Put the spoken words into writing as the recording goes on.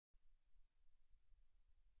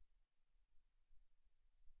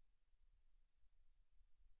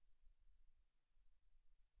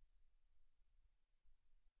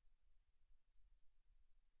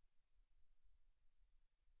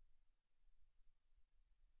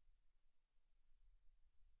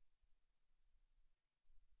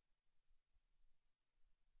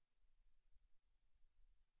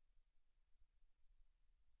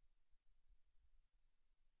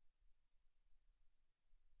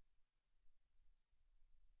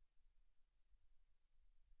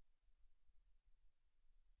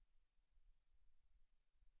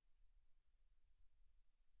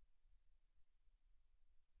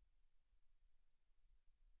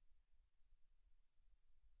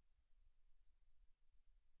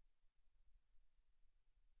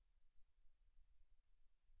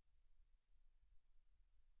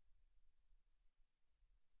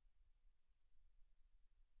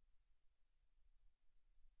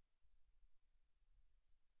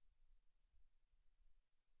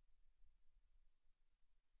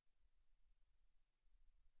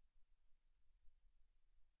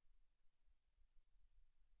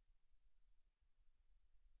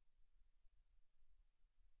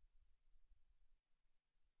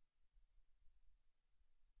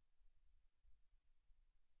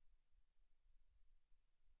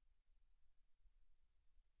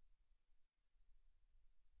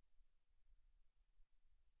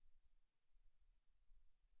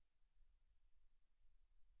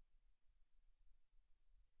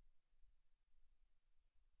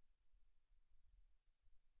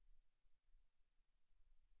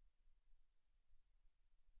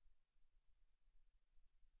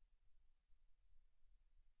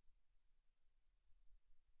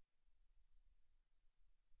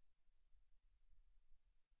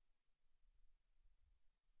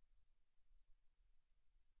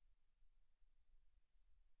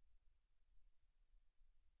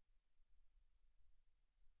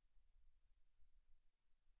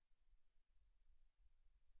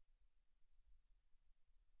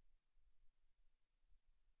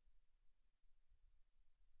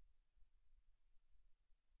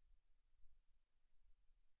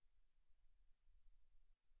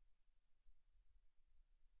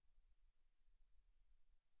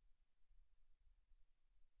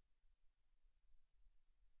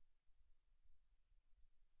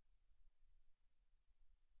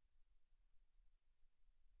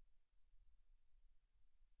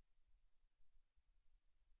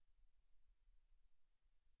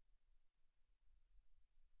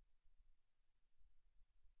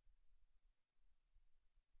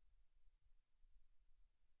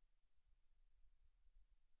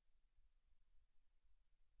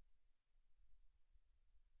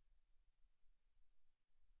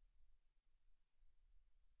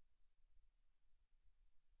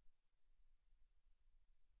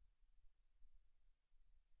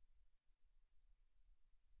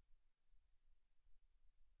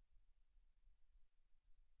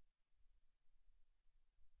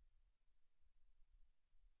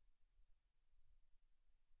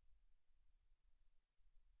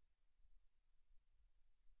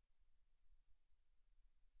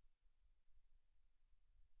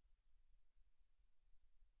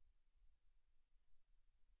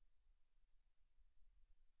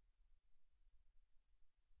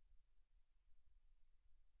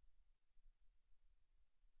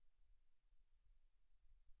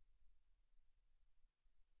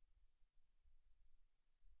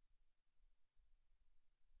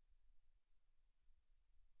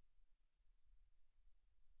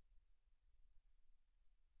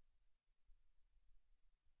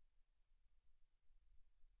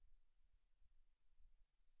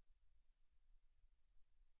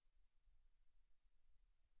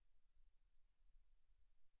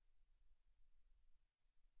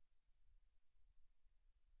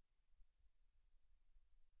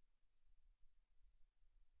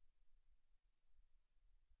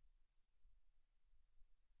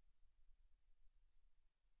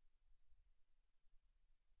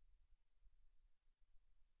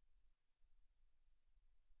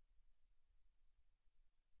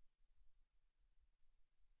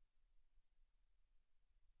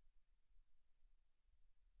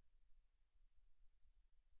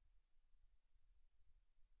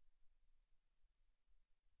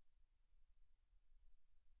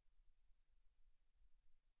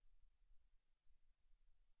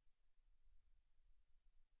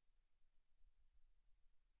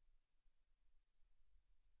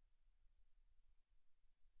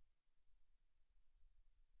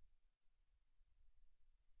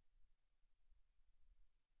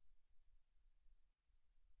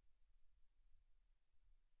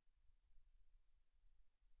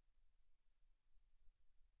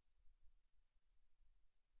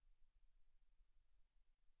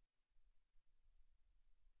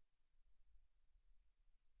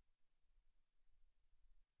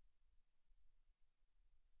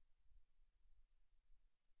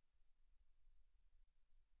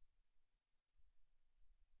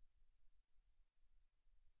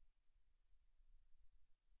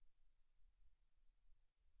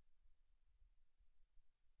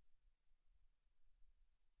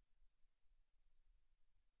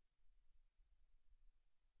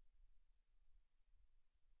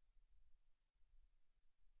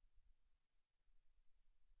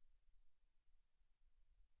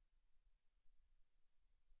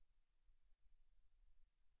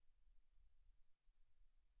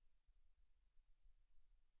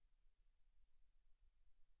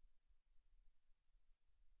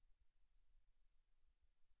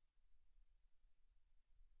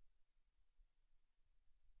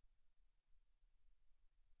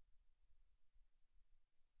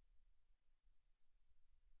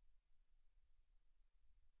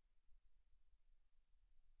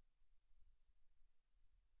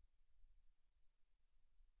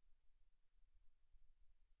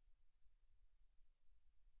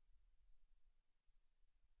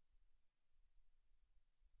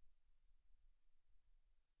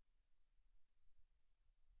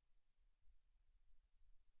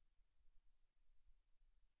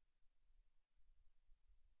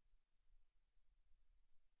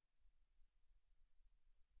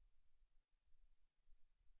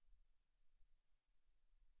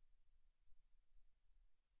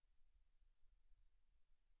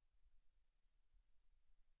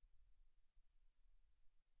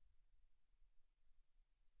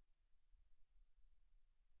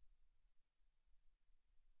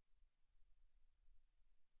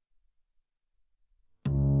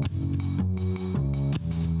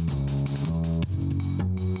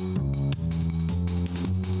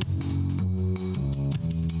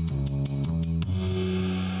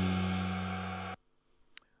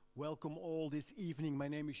this evening. My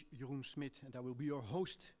name is Jeroen Smit and I will be your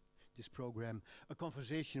host this program, a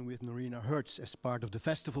conversation with Noreena Hertz as part of the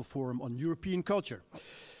Festival Forum on European Culture.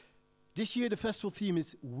 This year the festival theme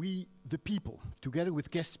is We the People. Together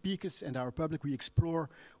with guest speakers and our public we explore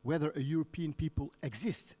whether a European people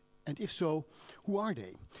exists, and if so, who are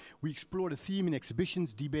they? We explore the theme in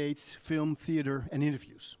exhibitions, debates, film, theater and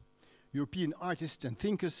interviews. European artists and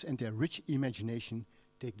thinkers and their rich imagination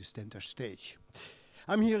take the center stage.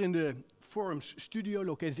 I'm here in the Forum's studio,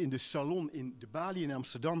 located in the Salon in de Bali in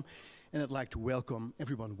Amsterdam, and I'd like to welcome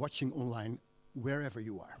everyone watching online, wherever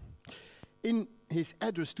you are. In his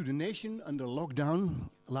address to the nation under lockdown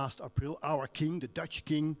last April, our king, the Dutch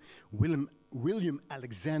king, William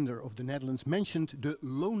Alexander of the Netherlands, mentioned the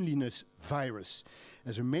loneliness virus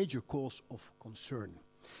as a major cause of concern.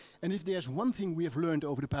 And if there's one thing we have learned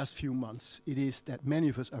over the past few months, it is that many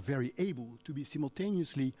of us are very able to be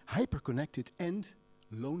simultaneously hyper-connected and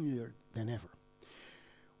lonelier than ever.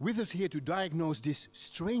 With us here to diagnose this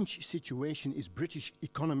strange situation is British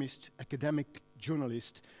economist, academic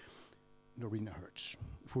journalist, Noreena Hertz.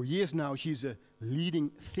 For years now, she's a leading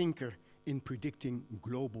thinker in predicting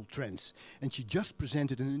global trends. And she just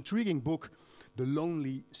presented an intriguing book, The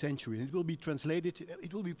Lonely Century. And it will be translated,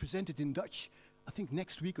 it will be presented in Dutch, I think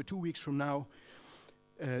next week or 2 weeks from now.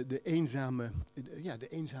 De eenzame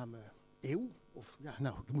eeuw. Of, ja,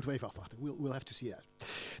 nou, dat moeten we even afwachten. We'll have to see that.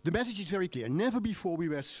 The message is very clear. Never before we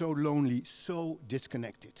were so lonely, so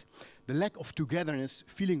disconnected. The lack of togetherness,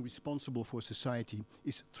 feeling responsible for society,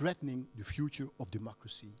 is threatening the future of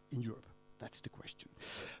democracy in Europe. That's the question.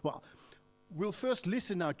 Well, we'll first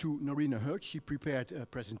listen now to Noreena Hertz. She prepared a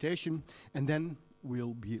presentation, and then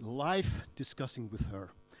we'll be live discussing with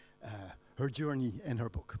her her journey and her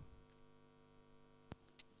book.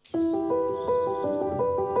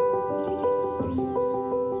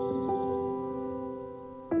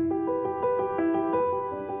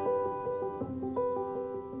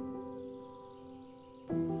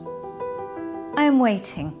 I am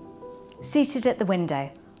waiting, seated at the window,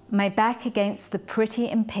 my back against the pretty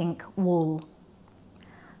in pink wall.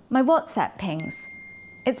 My WhatsApp pings.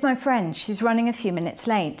 It's my friend, she's running a few minutes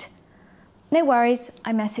late. No worries,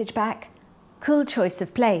 I message back. Cool choice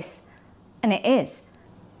of place. And it is.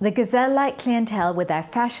 The gazelle-like clientele with their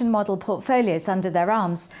fashion model portfolios under their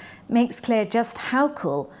arms makes clear just how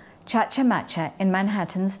cool Chacha Matcha in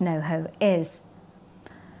Manhattan's NoHo is.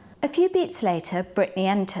 A few beats later, Brittany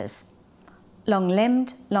enters.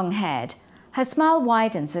 Long-limbed, long-haired, her smile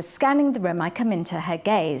widens as scanning the room I come into her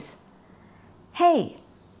gaze. Hey,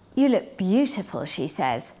 you look beautiful, she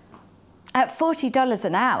says. At $40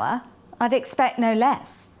 an hour, I'd expect no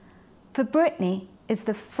less. For Brittany is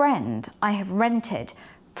the friend I have rented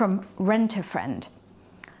from Rent-A-Friend,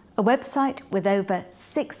 a website with over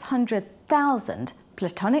 600,000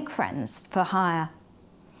 platonic friends for hire.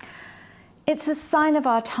 It's a sign of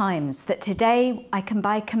our times that today I can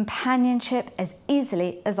buy companionship as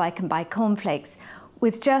easily as I can buy cornflakes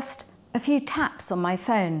with just a few taps on my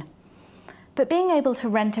phone. But being able to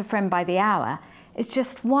rent a friend by the hour is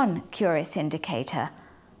just one curious indicator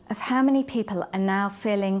of how many people are now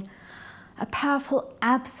feeling a powerful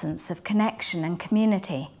absence of connection and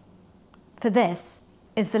community. For this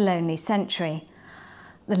is the lonely century,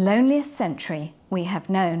 the loneliest century we have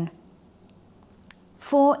known.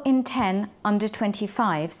 4 in 10 under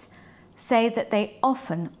 25s say that they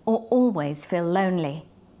often or always feel lonely.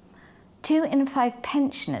 2 in 5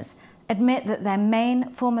 pensioners admit that their main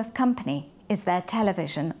form of company is their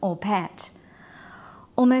television or pet.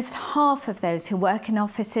 Almost half of those who work in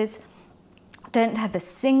offices don't have a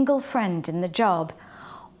single friend in the job.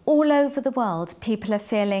 All over the world, people are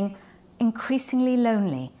feeling increasingly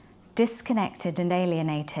lonely, disconnected and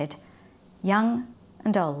alienated, young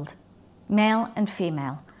and old, male and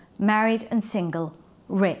female, married and single,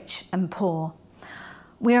 rich and poor.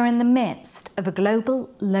 We are in the midst of a global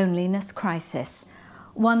loneliness crisis,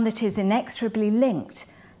 one that is inexorably linked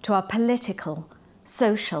to our political,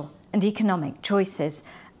 social and economic choices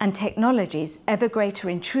and technology's ever greater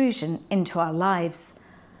intrusion into our lives.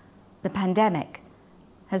 The pandemic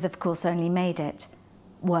has of course only made it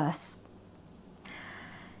worse.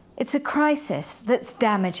 It's a crisis that's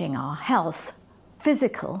damaging our health,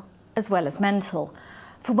 physical as well as mental.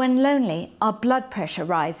 For when lonely, our blood pressure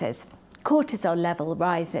rises, cortisol level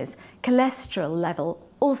rises, cholesterol level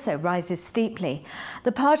also rises steeply.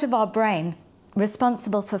 The part of our brain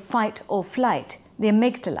responsible for fight or flight, the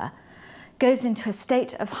amygdala, goes into a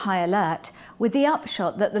state of high alert, with the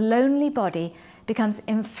upshot that the lonely body becomes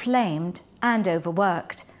inflamed and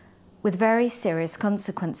overworked, with very serious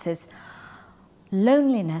consequences.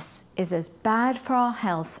 Loneliness is as bad for our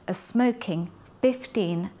health as smoking,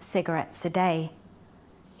 15 cigarettes a day.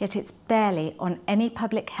 Yet it's barely on any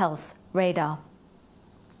public health radar.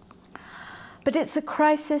 But it's a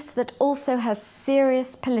crisis that also has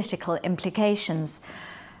serious political implications.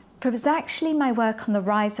 For it was actually my work on the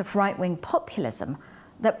rise of right-wing populism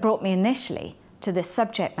that brought me initially to this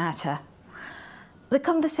subject matter. The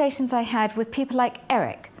conversations I had with people like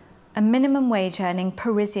Eric, a minimum wage earning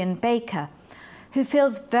Parisian baker, who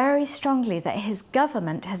feels very strongly that his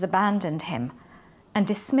government has abandoned him and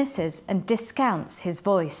dismisses and discounts his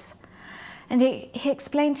voice. And he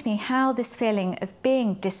explained to me how this feeling of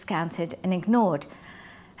being discounted and ignored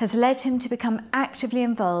has led him to become actively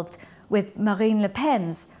involved with Marine Le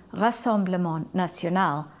Pen's Rassemblement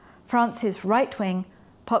National, France's right-wing,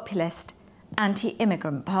 populist,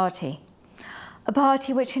 anti-immigrant party. A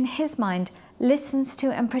party which in his mind listens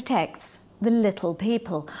to and protects the little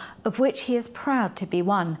people, of which he is proud to be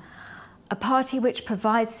one. A party which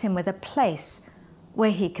provides him with a place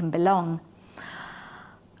where he can belong.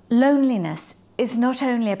 Loneliness is not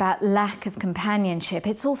only about lack of companionship,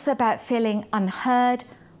 it's also about feeling unheard,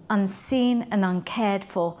 unseen and uncared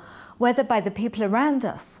for, whether by the people around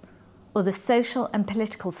us or the social and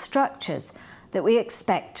political structures that we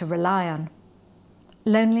expect to rely on.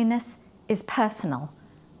 Loneliness is personal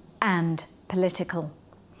and political.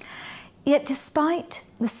 Yet despite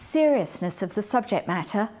the seriousness of the subject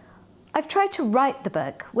matter, I've tried to write the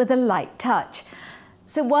book with a light touch.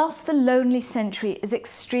 So whilst the lonely century is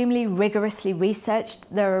extremely rigorously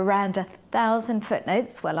researched, there are around 1,000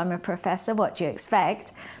 footnotes. Well, I'm a professor, what do you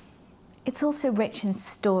expect? It's also rich in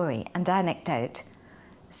story and anecdote.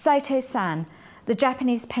 Saito-san, the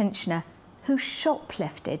Japanese pensioner who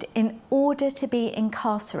shoplifted in order to be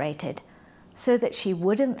incarcerated so that she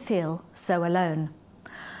wouldn't feel so alone.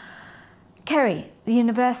 Kerry, the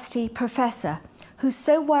university professor, who's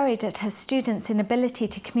so worried at her students' inability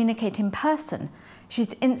to communicate in person,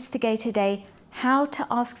 she's instigated a How to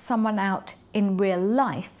Ask Someone Out in Real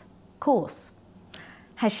Life course.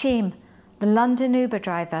 Hashim, the London Uber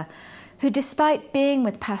driver, who despite being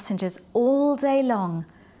with passengers all day long,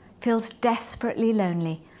 feels desperately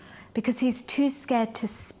lonely because he's too scared to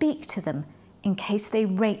speak to them in case they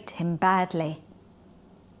rate him badly.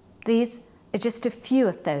 These are just a few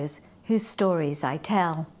of those whose stories I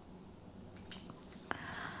tell.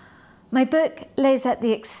 My book lays out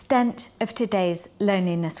the extent of today's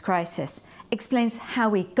loneliness crisis, explains how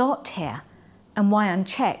we got here and why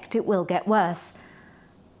unchecked it will get worse.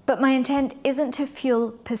 But my intent isn't to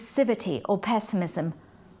fuel passivity or pessimism.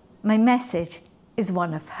 My message is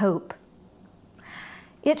one of hope.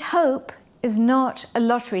 Yet hope is not a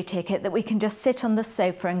lottery ticket that we can just sit on the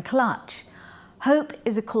sofa and clutch. Hope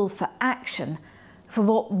is a call for action, for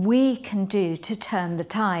what we can do to turn the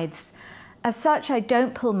tides. As such, I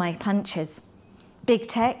don't pull my punches. Big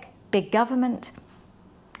tech, big government.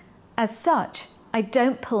 As such, I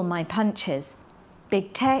don't pull my punches.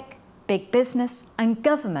 Big tech, big business and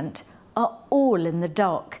government are all in the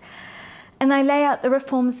dock. And I lay out the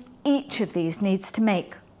reforms each of these needs to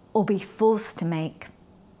make or be forced to make.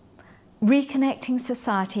 Reconnecting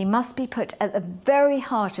society must be put at the very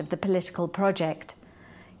heart of the political project.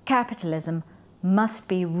 Capitalism must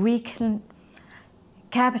be reconciled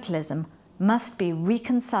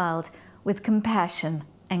with compassion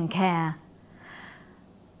and care.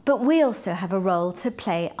 But we also have a role to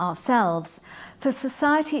play ourselves, for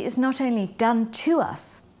society is not only done to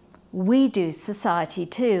us, we do society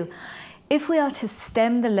too. If we are to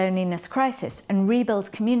stem the loneliness crisis and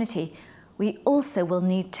rebuild community, we also will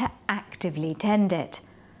need to actively tend it.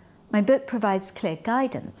 My book provides clear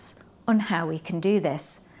guidance on how we can do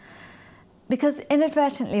this. Because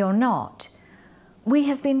inadvertently or not, we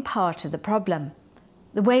have been part of the problem.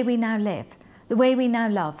 The way we now live, the way we now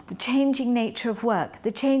love, the changing nature of work,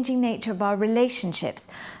 the changing nature of our relationships,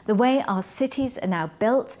 the way our cities are now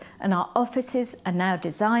built and our offices are now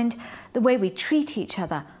designed, the way we treat each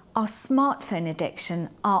other, our smartphone addiction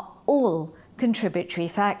are all contributory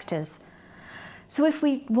factors. So if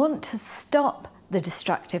we want to stop the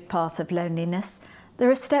destructive path of loneliness,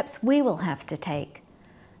 there are steps we will have to take,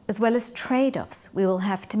 as well as trade-offs we will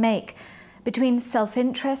have to make between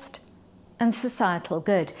self-interest and societal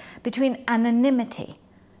good, between anonymity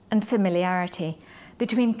and familiarity,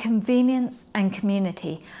 between convenience and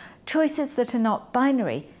community, choices that are not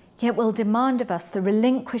binary, yet will demand of us the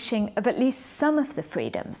relinquishing of at least some of the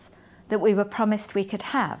freedoms that we were promised we could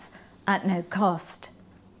have at no cost.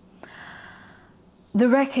 The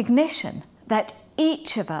recognition that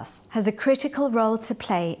each of us has a critical role to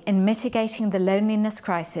play in mitigating the loneliness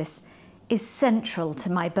crisis is central to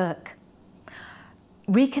my book.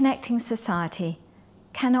 Reconnecting society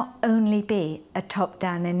cannot only be a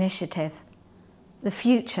top-down initiative. The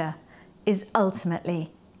future is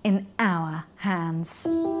ultimately in our hands.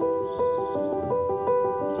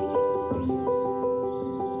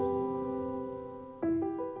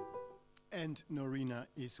 And Noreena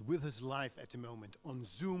is with us live at the moment on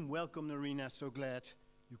Zoom. Welcome, Noreena. So glad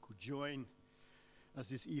you could join us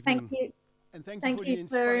this evening. Thank you. And thank Thank you you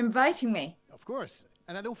for inviting me. Of course.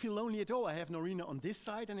 And I don't feel lonely at all. I have Noreena on this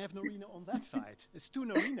side and I have Noreena on that side. It's two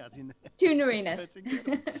Noreenas in Two Noreenas. That's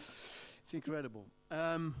incredible. It's incredible.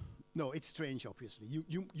 No, it's strange, obviously.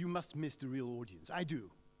 You must miss the real audience. I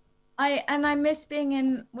do. I miss being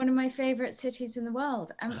in one of my favorite cities in the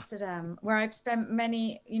world, Amsterdam, where I've spent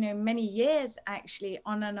many years actually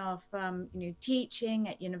on and off, teaching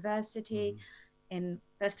at university, in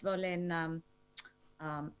festival in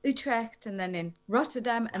Utrecht, and then in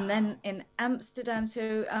Rotterdam, and then in Amsterdam.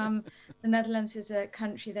 So the Netherlands is a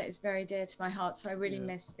country that is very dear to my heart. So I really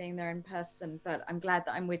miss being there in person, but I'm glad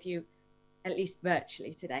that I'm with you, at least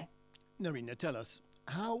virtually today. Noreena, tell us,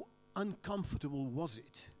 how uncomfortable was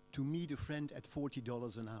it to meet a friend at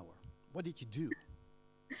 $40 an hour? What did you do?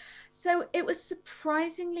 So it was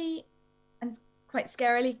surprisingly and quite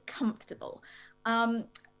scarily comfortable.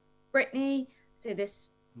 Brittany, so this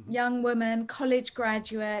young woman, college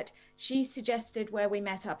graduate, she suggested where we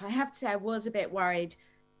met up. I have to say I was a bit worried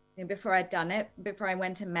before I'd done it, before I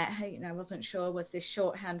went and met her. I wasn't sure, was this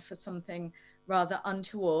shorthand for something rather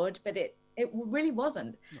untoward, but it really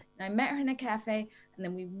wasn't. No. I met her in a cafe, and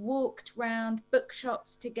then we walked round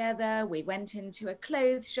bookshops together. We went into a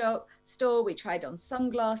clothes store. We tried on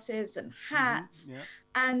sunglasses and hats.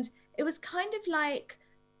 And it was kind of like,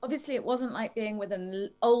 obviously it wasn't like being with an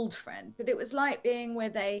old friend, but it was like being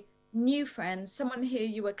with a new friend, someone who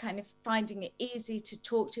you were kind of finding it easy to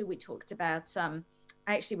talk to. We talked about,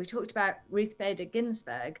 we talked about Ruth Bader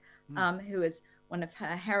Ginsburg, who was one of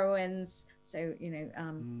her heroines. So,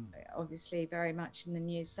 obviously very much in the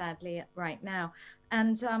news, sadly, right now.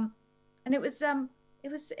 And it was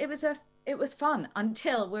fun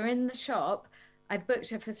until we're in the shop. I booked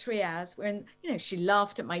her for 3 hours. We're in, she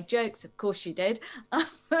laughed at my jokes. Of course she did. She's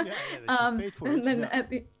paid for it. And then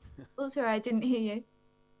also, I didn't hear you.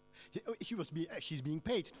 She's being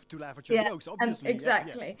paid to laugh at your jokes, obviously.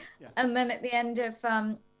 Exactly. And then at the end of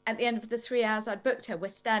the 3 hours I'd booked her, we're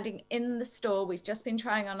standing in the store. We've just been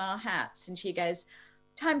trying on our hats, and she goes,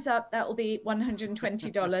 "Time's up. That will be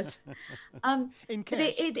 $120." In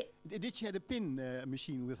cash. Did she have a pin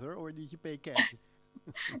machine with her, or did you pay cash?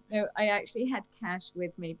 No, I actually had cash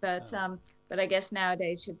with me, but I guess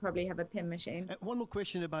nowadays she'd probably have a pin machine. One more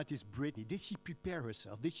question about this Brittany. Did she prepare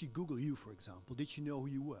herself? Did she Google you, for example? Did she know who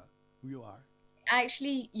you are? I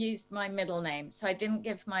actually used my middle name, so I didn't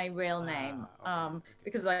give my real name,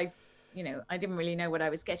 because I didn't really know what I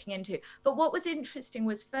was getting into. But what was interesting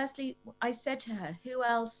was, firstly, I said to her, who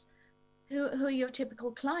are your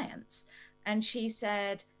typical clients? And she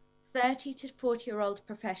said 30 to 40-year-old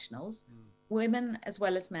professionals, women as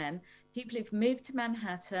well as men, people who've moved to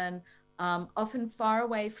Manhattan, often far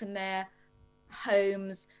away from their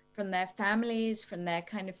homes, from their families, from their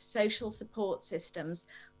kind of social support systems,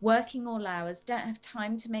 working all hours, don't have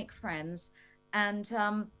time to make friends, and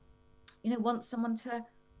want someone to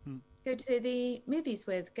go to the movies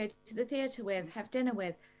with, go to the theater with, have dinner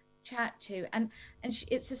with, chat to. And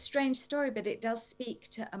it's a strange story, but it does speak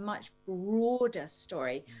to a much broader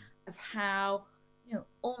story of how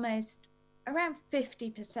almost around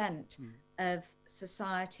 50% of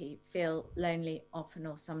society feel lonely often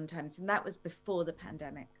or sometimes, and that was before the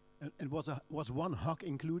pandemic. And was one hug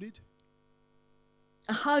included?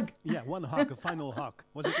 A hug? Yeah, one hug, a final hug.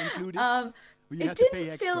 Was it included? You had to pay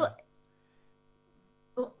extra.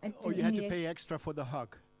 Or you had to pay extra for the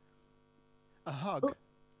hug. A hug. Oh,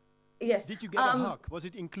 yes. Did you get a hug? Was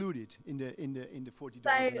it included in the $40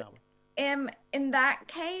 an hour? In that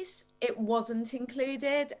case, it wasn't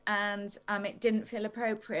included, and it didn't feel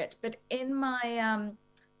appropriate. But in my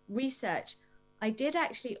research, I did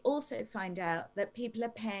actually also find out that people are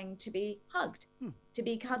paying to be hugged, to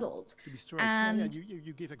be cuddled, to be stroked. And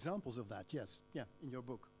you give examples of that. Yes, in your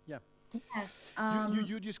book. Yeah. Yes.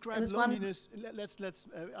 You describe loneliness. Let's.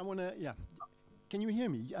 I want to. Yeah. Can you hear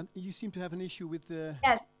me? You seem to have an issue with the.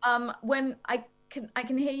 Yes. When I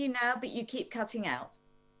can hear you now, but you keep cutting out.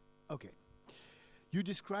 Okay. You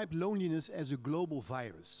describe loneliness as a global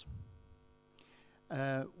virus.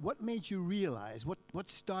 What made you realize? What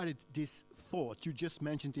started this thought? You just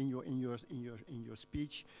mentioned in your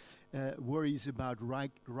speech worries about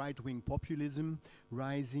right-wing populism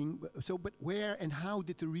rising. So, but where and how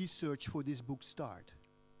did the research for this book start?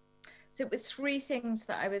 So it was 3 things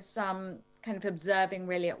that I was kind of observing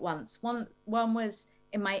really at once. One was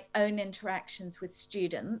in my own interactions with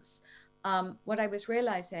students. what I was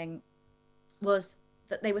realizing was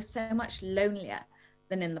that they were so much lonelier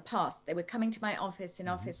than in the past. They were coming to my office in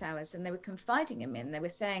office hours and they were confiding in me and they were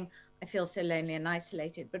saying, I feel so lonely and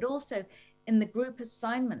isolated. But also in the group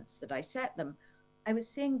assignments that I set them, I was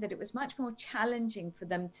seeing that it was much more challenging for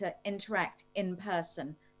them to interact in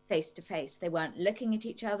person, face to face. They weren't looking at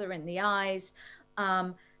each other in the eyes.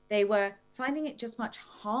 They were finding it just much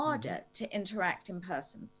harder to interact in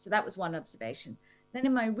person. So that was one observation. Then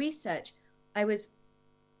in my research, I was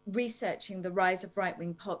researching the rise of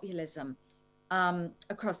right-wing populism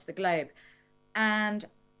across the globe. And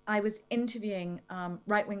I was interviewing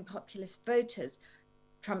right-wing populist voters,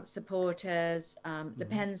 Trump supporters, Le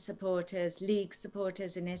Pen supporters, League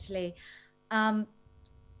supporters in Italy. And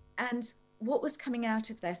what was coming out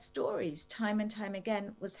of their stories time and time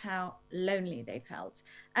again was how lonely they felt.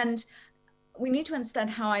 And we need to understand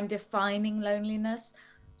how I'm defining loneliness.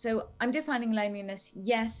 So I'm defining loneliness,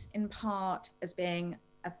 yes, in part as being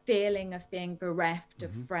a feeling of being bereft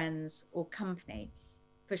of friends or company,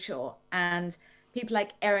 for sure. And people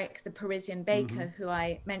like Eric, the Parisian baker, who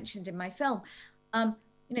I mentioned in my film, you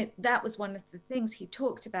know, that was one of the things he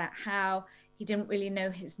talked about, how he didn't really know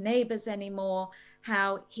his neighbors anymore,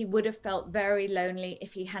 how he would have felt very lonely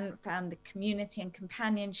if he hadn't found the community and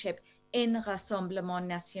companionship in Rassemblement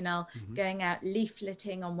National, going out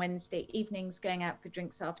leafleting on Wednesday evenings, going out for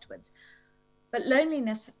drinks afterwards. But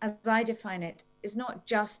loneliness, as I define it, is not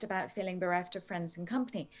just about feeling bereft of friends and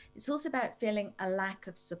company. It's also about feeling a lack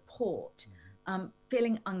of support,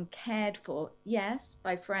 feeling uncared for, yes,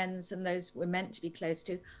 by friends and those we're meant to be close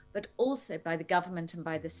to, but also by the government and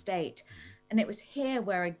by the state. And it was here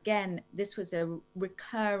where, again, this was a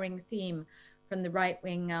recurring theme from the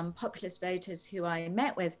right-wing populist voters who I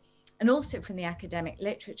met with, and also from the academic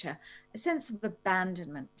literature, a sense of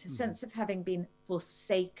abandonment, a sense of having been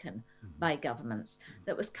forsaken by governments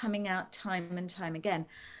that was coming out time and time again.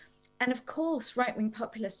 And of course, right-wing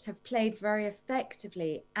populists have played very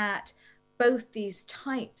effectively at both these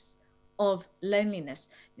types of loneliness.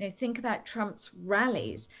 You know, think about Trump's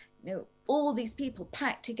rallies, you know, all these people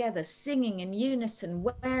packed together, singing in unison,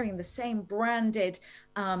 wearing the same branded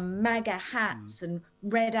MAGA hats and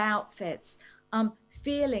red outfits,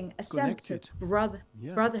 feeling a sense of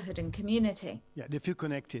brotherhood and community. Yeah, they feel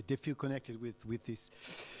connected. They feel connected with this.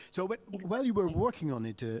 So while you were working on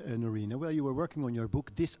it, Noreena, while you were working on your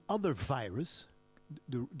book, this other virus,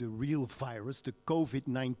 the real virus, the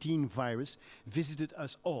COVID-19 virus, visited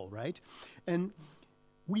us all, right? And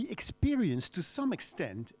we experienced, to some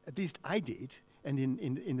extent, at least I did, and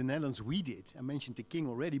in the Netherlands we did, I mentioned the King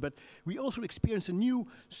already, but we also experienced a new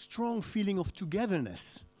strong feeling of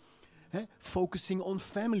togetherness. Focusing on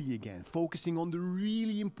family again, focusing on the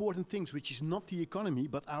really important things, which is not the economy,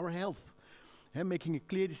 but our health. Making a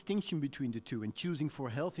clear distinction between the two and choosing for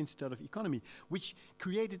health instead of economy, which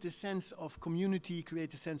created a sense of community,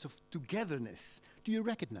 created a sense of togetherness. Do you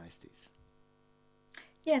recognize this?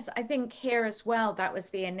 Yes, I think here as well, that was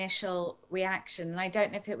the initial reaction. And I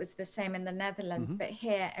don't know if it was the same in the Netherlands, but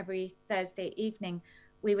here every Thursday evening,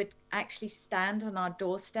 we would actually stand on our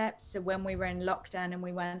doorsteps. So when we were in lockdown and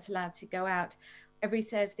we weren't allowed to go out, every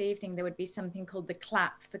Thursday evening, there would be something called the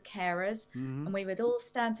clap for carers. And we would all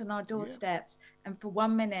stand on our doorsteps and for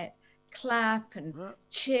 1 minute, clap and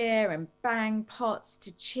cheer and bang pots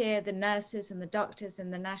to cheer the nurses and the doctors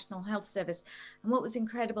in the National Health Service. And what was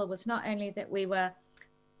incredible was not only that we were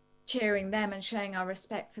cheering them and showing our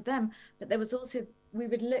respect for them, but there was also, we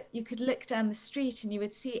would look, you could look down the street and you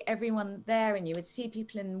would see everyone there, and you would see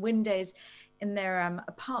people in windows in their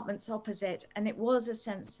apartments opposite, and it was a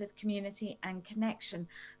sense of community and connection,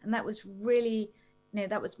 and that was really, you know,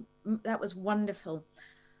 that was wonderful.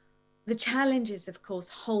 The challenge is, of course,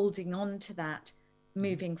 holding on to that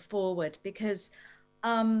moving forward, because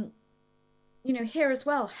you know, here as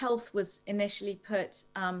well, health was initially put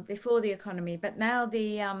before the economy, but now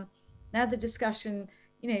the discussion,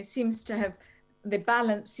 you know, seems to have, the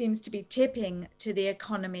balance seems to be tipping to the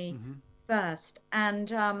economy first.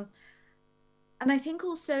 And I think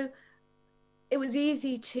also it was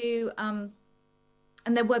easy to, and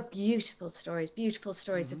there were beautiful stories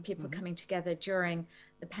of people coming together during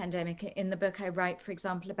the pandemic. In the book I write, for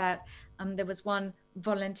example, about, there was one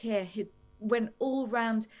volunteer who went all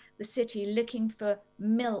around the city looking for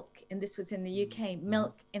milk, and this was in the UK,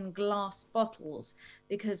 milk in glass bottles,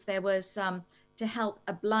 because there was to help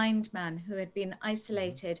a blind man who had been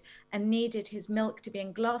isolated and needed his milk to be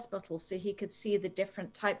in glass bottles so he could see the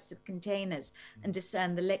different types of containers and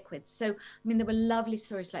discern the liquids. So, I mean, there were lovely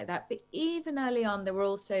stories like that. But even early on, there were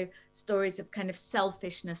also stories of kind of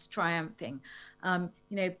selfishness triumphing. You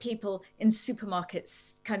know, people in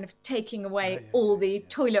supermarkets kind of taking away all the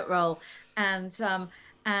toilet roll and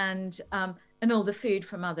all the food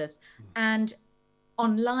from others. And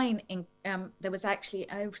online, there was actually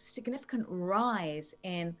a significant rise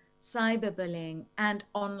in cyberbullying and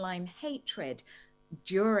online hatred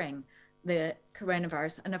during the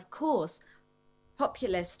coronavirus. And of course,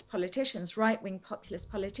 populist politicians, right-wing populist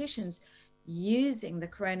politicians, using the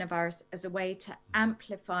coronavirus as a way to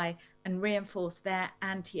amplify and reinforce their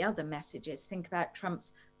anti-other messages. Think about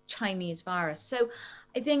Trump's Chinese virus. So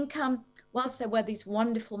I think whilst there were these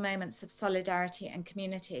wonderful moments of solidarity and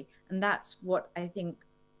community, and that's what I think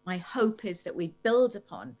my hope is that we build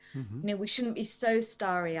upon, you know, we shouldn't be so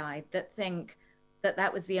starry-eyed that think that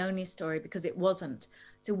that was the only story, because it wasn't.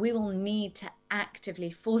 So we will need to actively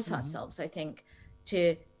force ourselves, I think,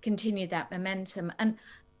 to continue that momentum. And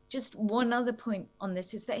just one other point on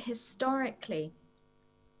this is that historically,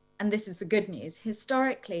 and this is the good news,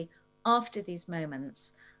 historically, after these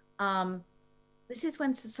moments, this is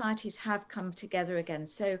when societies have come together again.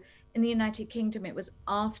 So in the United Kingdom, it was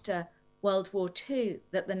after World War II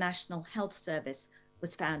that the National Health Service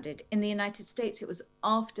was founded. In the United States, it was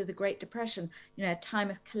after the Great Depression, you know, a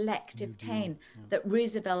time of collective pain, that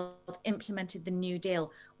Roosevelt implemented the New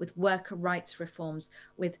Deal with worker rights reforms,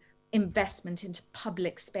 with investment into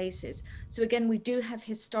public spaces. So again, we do have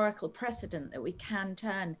historical precedent that we can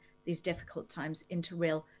turn these difficult times into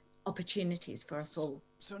real opportunities for us all.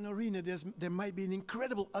 So Noreena, there might be an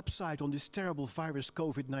incredible upside on this terrible virus,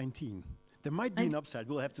 COVID-19. There might be an upside,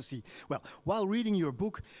 we'll have to see. Well, while reading your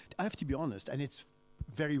book, I have to be honest, and it's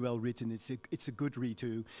very well written, it's a good read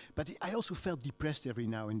too, but I also felt depressed every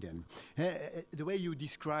now and then. The way you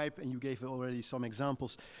describe, and you gave already some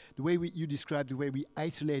examples, the way you describe the way we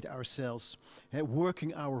isolate ourselves,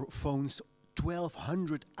 working our phones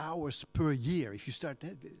 1,200 hours per year. If you start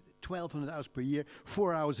 1,200 hours per year,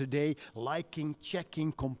 4 hours a day, liking,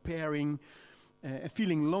 checking, comparing,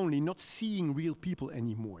 feeling lonely, not seeing real people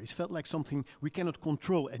anymore. It felt like something we cannot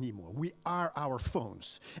control anymore. We are our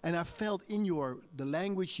phones. And I felt in the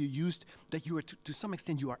language you used that you are, to some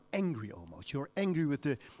extent, you are angry almost. You're angry with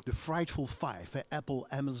the frightful five, Apple,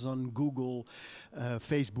 Amazon, Google,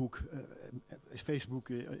 Facebook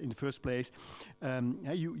in the first place.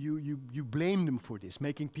 You blame them for this,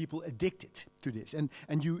 making people addicted to this.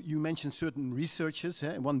 And you mentioned certain researchers,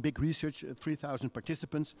 one big research, 3,000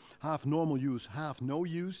 participants, half normal use, half no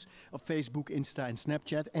use of Facebook, Insta and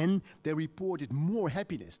Snapchat, and they reported more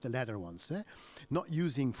happiness, the latter ones. Not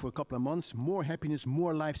using for a couple of months, more happiness,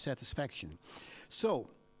 more life satisfaction. So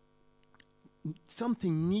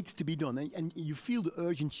something needs to be done, and you feel the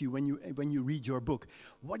urgency when you read your book.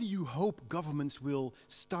 What do you hope governments will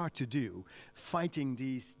start to do fighting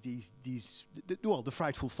the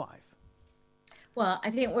frightful five? Well,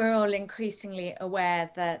 I think we're all increasingly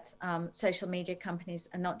aware that social media companies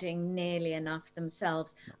are not doing nearly enough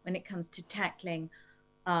themselves when it comes to tackling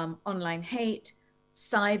online hate,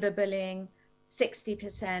 cyberbullying.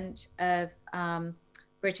 60% of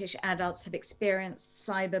British adults have experienced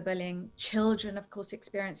cyberbullying. Children, of course,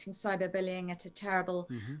 experiencing cyberbullying at a terrible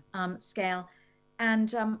scale,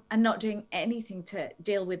 and not doing anything to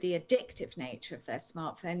deal with the addictive nature of their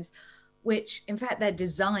smartphones, which, in fact, they're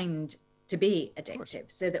designed to be addictive,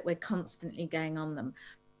 so that we're constantly going on them.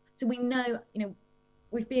 So we know,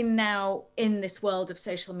 we've been now in this world of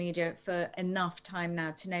social media for enough time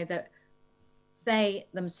now to know that they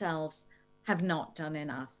themselves have not done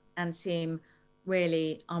enough and seem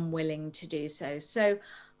really unwilling to do so. So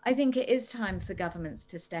I think it is time for governments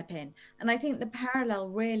to step in. And I think the parallel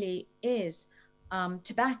really is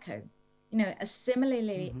tobacco, a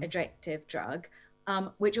similarly addictive drug,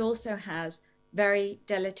 which also has very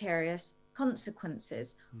deleterious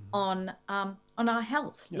consequences on our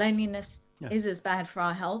health. Loneliness is as bad for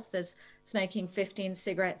our health as smoking 15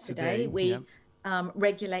 cigarettes a day. We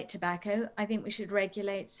regulate tobacco. I think we should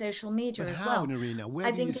regulate social media as well. How, Noreena?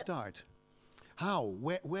 Where do you start? How?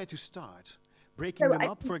 Where to start? Breaking them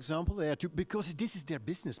up, for example, because this is their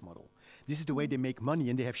business model. This is the way they make money,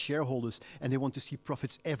 and they have shareholders, and they want to see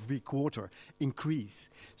profits every quarter increase.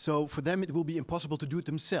 So for them, it will be impossible to do it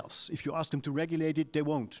themselves. If you ask them to regulate it, they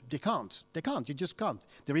won't. They can't. They can't. You just can't.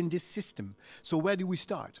 They're in this system. So where do we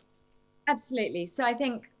start? Absolutely. So I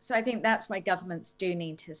think that's why governments do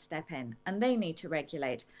need to step in, and they need to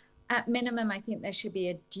regulate. At minimum, I think there should be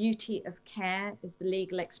a duty of care, is the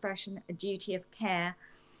legal expression, a duty of care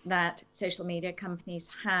that social media companies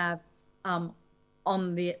have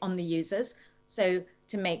on the users. So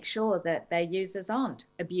to make sure that their users aren't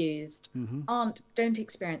abused, don't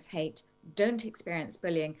experience hate, don't experience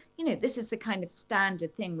bullying. You know, this is the kind of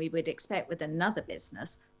standard thing we would expect with another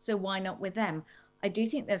business. So why not with them? I do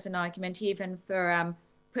think there's an argument even for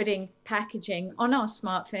putting packaging on our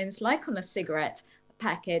smartphones, like on a cigarette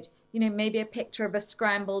packet, you know, maybe a picture of a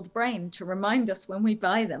scrambled brain to remind us when we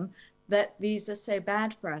buy them that these are so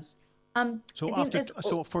bad for us.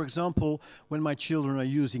 So for example, when my children are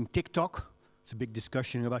using TikTok, it's a big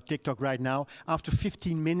discussion about TikTok right now. After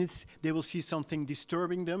 15 minutes, they will see something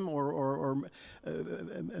disturbing them or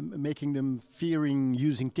making them fearing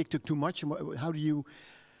using TikTok too much.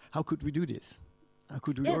 How could we do this? How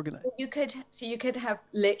could we organize? You could have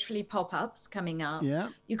literally pop-ups coming up. Yeah.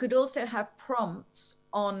 You could also have prompts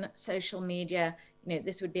on social media. You know,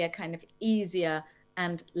 this would be a kind of easier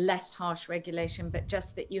and less harsh regulation, but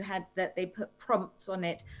just that they put prompts on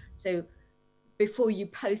it. So before you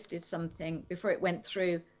posted something, before it went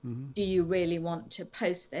through, do you really want to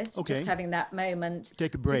post this? Okay. Just having that moment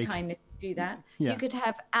Take a break. to kind of do that. Yeah. You could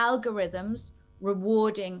have algorithms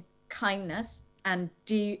rewarding kindness and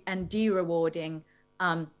de-rewarding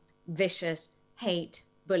vicious hate,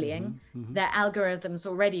 bullying. Their algorithms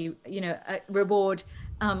already, you know, reward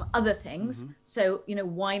other things. So, you know,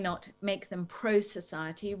 why not make them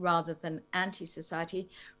pro-society rather than anti-society?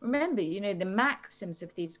 Remember, you know, the maxims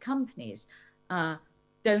of these companies,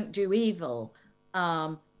 don't do evil,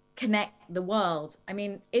 connect the world. I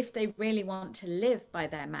mean, if they really want to live by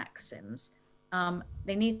their maxims,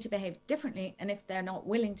 they need to behave differently. And if they're not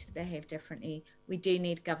willing to behave differently, we do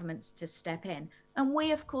need governments to step in. And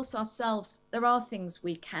we, of course, ourselves, there are things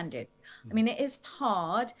we can do. I mean, it is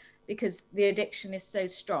hard because the addiction is so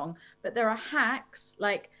strong, but there are hacks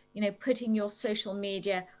like, you know, putting your social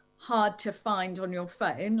media hard to find on your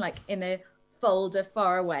phone, like in a folder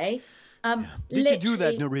far away. Did you do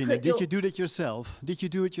that, Noreena? Did you do that yourself? Did you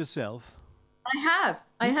do it yourself? I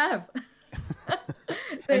have.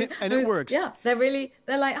 And it works. Yeah,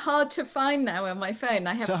 they're like hard to find now on my phone.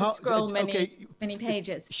 I have to scroll many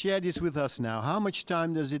pages. Share this with us now. How much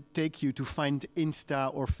time does it take you to find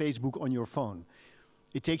Insta or Facebook on your phone?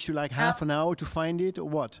 It takes you like half an hour to find it, or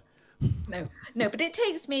what? No, but it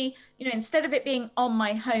takes me, you know, instead of it being on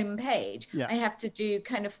my home page, I have to do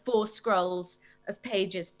kind of 4 scrolls of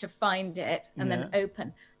pages to find it and then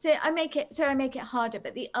open. So I make it harder.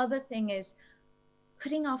 But the other thing is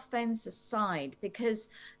putting our phones aside, because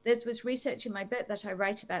there was research in my book that I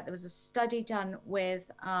write about. There was a study done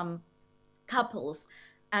with couples,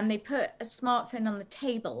 and they put a smartphone on the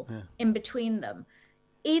table in between them.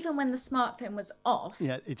 Even when the smartphone was off,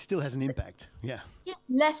 it still has an impact.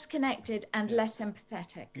 Less connected and less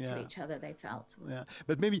empathetic to each other, they felt.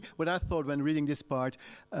 But maybe what I thought when reading this part,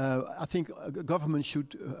 I think government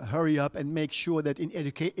should hurry up and make sure that in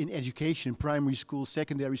education, primary school,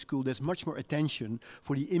 secondary school, there's much more attention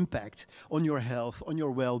for the impact on your health, on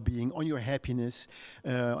your well-being, on your happiness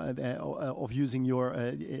of using your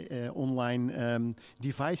online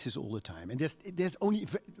devices all the time. And there's only,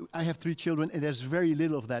 I have 3 children, and there's very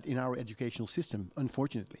little of that in our educational system,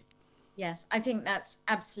 unfortunately. Yes, I think that's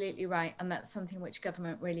absolutely right. And that's something which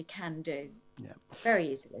government really can do very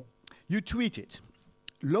easily. You tweeted,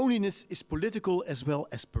 loneliness is political as well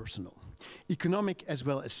as personal, economic as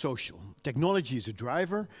well as social. Technology is a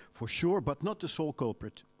driver, for sure, but not the sole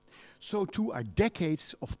culprit. So too are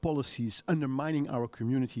decades of policies undermining our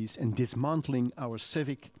communities and dismantling our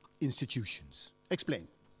civic institutions. Explain.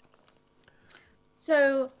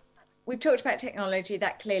 So we've talked about technology,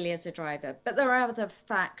 that clearly is a driver, but there are other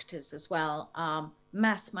factors as well.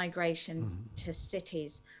 Mass migration to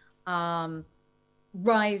cities,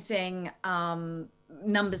 rising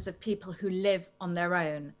numbers of people who live on their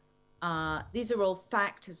own. These are all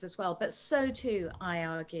factors as well, but so too, I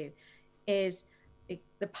argue, is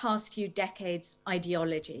the past few decades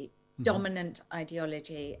ideology, dominant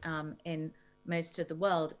ideology in most of the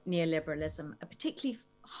world, neoliberalism, a particularly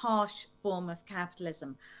harsh form of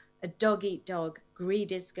capitalism. A dog-eat-dog,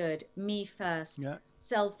 greed is good, me first,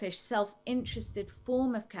 selfish, self-interested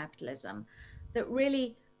form of capitalism that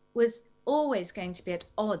really was always going to be at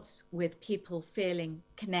odds with people feeling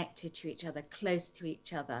connected to each other, close to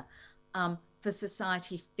each other, for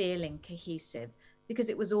society feeling cohesive,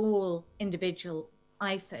 because it was all individual,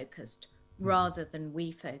 I-focused rather than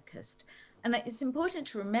we-focused. And it's important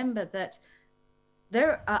to remember that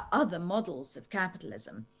there are other models of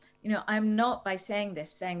capitalism. You know, I'm not, by saying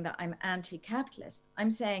this, saying that I'm anti-capitalist.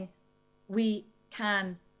 I'm saying we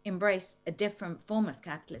can embrace a different form of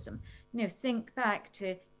capitalism. You know, think back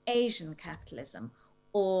to Asian capitalism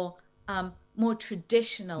or more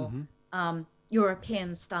traditional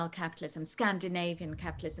European style capitalism, Scandinavian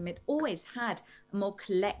capitalism. It always had a more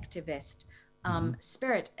collectivist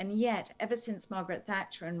spirit. And yet, ever since Margaret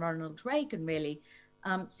Thatcher and Ronald Reagan, really,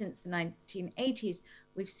 since the 1980s,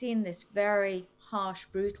 we've seen this very harsh,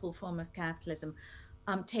 brutal form of capitalism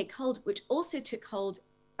take hold, which also took hold,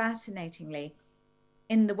 fascinatingly,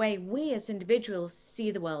 in the way we as individuals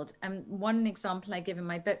see the world. And one example I give in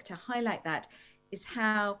my book to highlight that is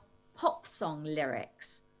how pop song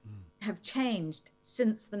lyrics have changed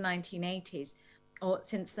since the 1980s, or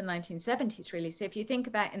since the 1970s, really. So if you think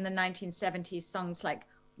about in the 1970s, songs like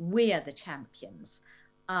We Are the Champions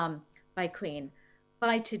by Queen,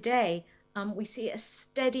 by today, we see a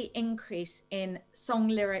steady increase in song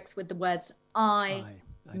lyrics with the words I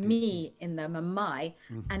me in them, and my,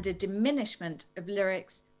 and a diminishment of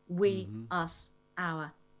lyrics we, us,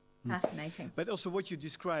 our. Fascinating. But also what you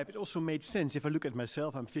describe, it also made sense. If I look at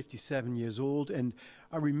myself, I'm 57 years old, and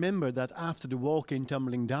I remember that after the wall came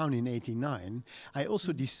tumbling down in '89, I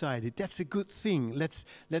also decided that's a good thing. Let's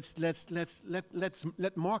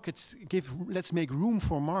let markets let's make room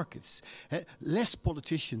for markets. Less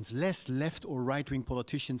politicians, less left or right-wing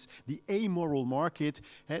politicians. The amoral market.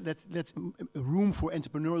 Let's room for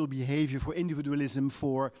entrepreneurial behavior, for individualism,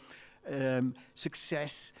 for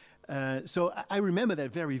success. So I remember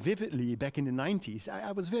that very vividly back in the 90s.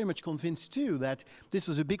 I was very much convinced too that this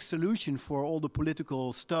was a big solution for all the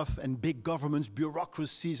political stuff and big governments,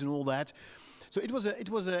 bureaucracies and all that. So it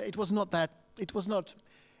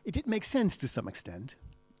did make sense to some extent.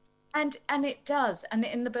 And it does. And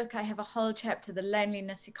in the book, I have a whole chapter, The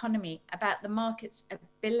Loneliness Economy, about the market's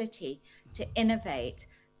ability to innovate,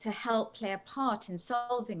 to help play a part in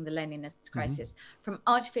solving the loneliness crisis, from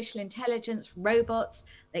artificial intelligence, robots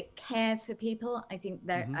that care for people. I think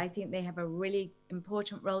they have a really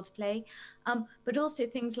important role to play. But also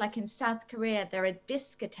things like in South Korea, there are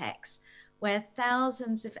discotheques where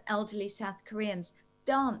thousands of elderly South Koreans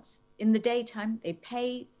dance in the daytime. They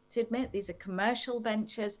pay to admit, these are commercial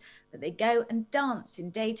ventures, but they go and dance in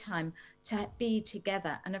daytime to be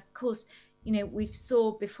together. And of course, you know, we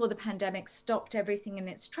saw before the pandemic stopped everything in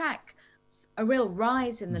its track, a real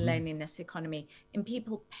rise in the loneliness economy, in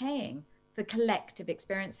people paying for collective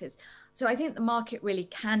experiences. So I think the market really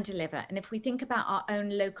can deliver. And if we think about our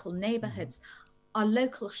own local neighborhoods, our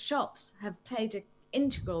local shops have played an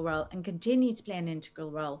integral role and continue to play an integral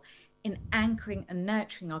role in anchoring and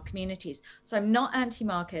nurturing our communities. So I'm not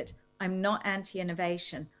anti-market, I'm not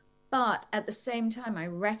anti-innovation, but at the same time, I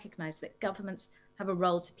recognize that governments have a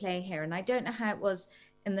role to play here. And I don't know how it was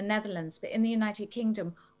in the Netherlands, but in the United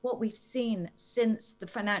Kingdom, what we've seen since the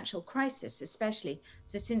financial crisis, especially,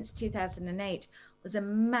 so since 2008, was a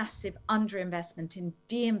massive underinvestment and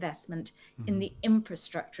de-investment in the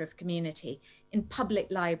infrastructure of community, in public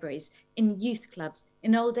libraries, in youth clubs,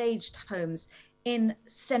 in old aged homes, in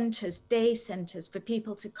centers, day centers for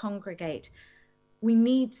people to congregate. We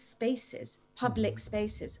need spaces, public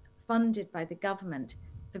spaces funded by the government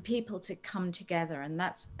for people to come together. And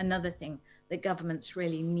that's another thing that governments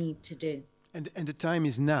really need to do. And the time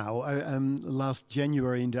is now. Last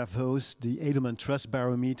January in Davos, the Edelman Trust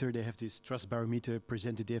Barometer, they have this trust barometer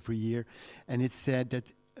presented every year, and it said that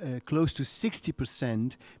close to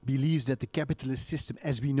 60% believes that the capitalist system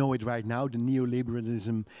as we know it right now, the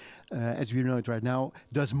neoliberalism as we know it right now,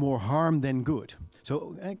 does more harm than good.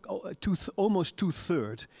 So almost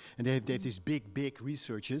two-thirds, and they have these big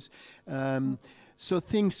researches. So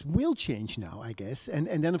things will change now, I guess.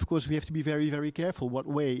 And then, of course, we have to be very, very careful what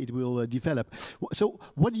way it will develop. So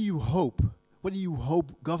what do you hope? What do you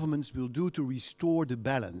hope governments will do to restore the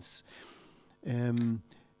balance?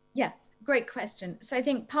 Yeah, great question. So I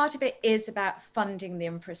think part of it is about funding the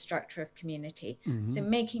infrastructure of community. So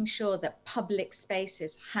making sure that public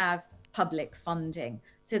spaces have public funding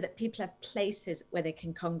so that people have places where they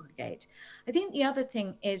can congregate. I think the other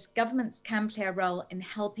thing is governments can play a role in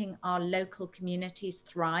helping our local communities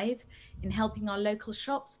thrive, in helping our local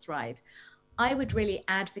shops thrive. I would really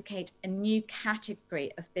advocate a new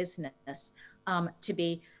category of business to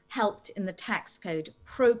be helped in the tax code,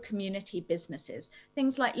 pro-community businesses,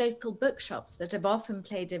 things like local bookshops that have often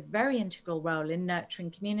played a very integral role in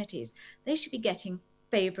nurturing communities. They should be getting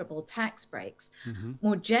favorable tax breaks.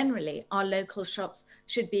 More generally, our local shops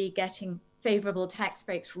should be getting favorable tax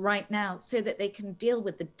breaks right now so that they can deal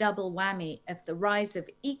with the double whammy of the rise of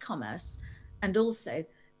e-commerce and also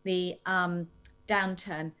the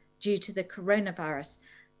downturn due to the coronavirus.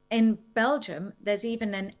 In Belgium, there's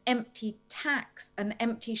even an empty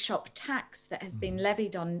shop tax that has been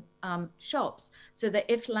levied on shops, so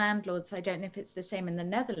that if landlords, I don't know if it's the same in the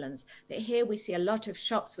Netherlands, but here we see a lot of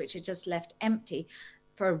shops which are just left empty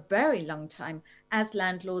for a very long time as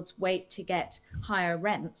landlords wait to get higher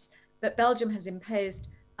rents. But Belgium has imposed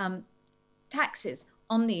taxes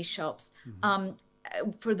on these shops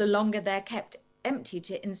for the longer they're kept empty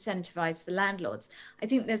to incentivize the landlords. I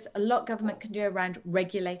think there's a lot government can do around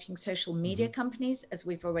regulating social media companies, as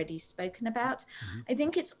we've already spoken about. I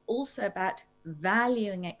think it's also about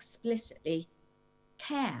valuing explicitly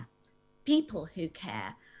care, people who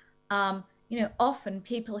care. Often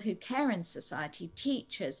people who care in society,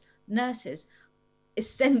 teachers, nurses,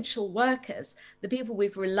 essential workers, the people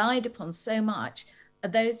we've relied upon so much, are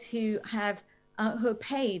those who are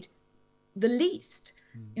paid the least.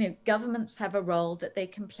 Governments have a role that they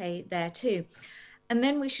can play there too. And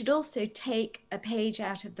then we should also take a page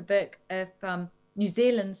out of the book of New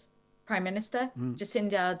Zealand's Prime Minister,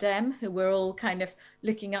 Jacinda Ardern, who we're all kind of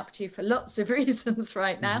looking up to for lots of reasons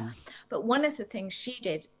right now. But one of the things she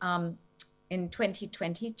did in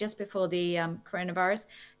 2020, just before the coronavirus,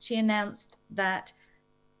 she announced that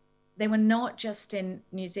they were not just in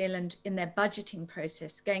New Zealand in their budgeting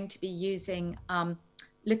process going to be using,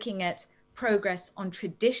 looking at progress on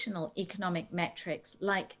traditional economic metrics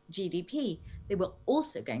like GDP. They were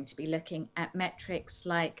also going to be looking at metrics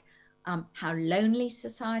like how lonely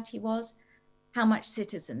society was, how much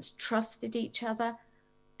citizens trusted each other,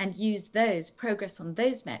 and use progress on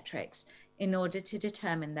those metrics in order to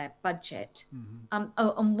determine their budget.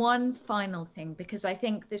 And one final thing, because I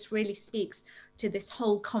think this really speaks to this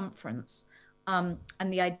whole conference and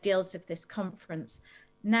the ideals of this conference.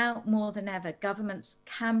 Now more than ever, governments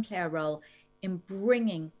can play a role in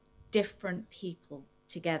bringing different people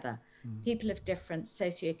together, people of different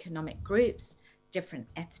socioeconomic groups, different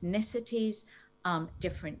ethnicities,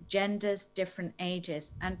 different genders, different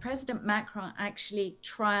ages. And President Macron actually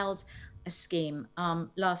trialed a scheme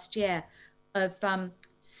last year of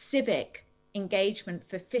civic engagement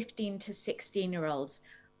for 15 to 16-year-olds,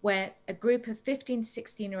 where a group of 15 to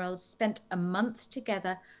 16-year-olds spent a month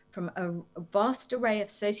together from a vast array of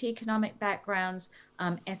socioeconomic backgrounds,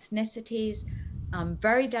 ethnicities,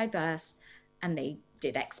 very diverse, and they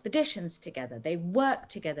did expeditions together, they worked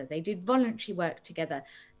together, they did voluntary work together,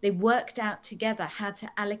 they worked out together how to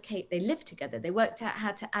allocate, they lived together, they worked out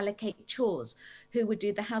how to allocate chores, who would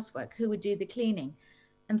do the housework, who would do the cleaning.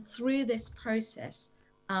 And through this process,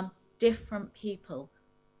 different people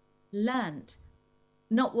learned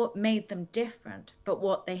not what made them different, but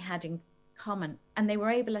what they had in common. And they were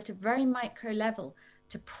able at a very micro level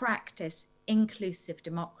to practice inclusive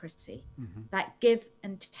democracy, that give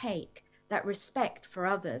and take, that respect for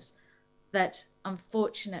others that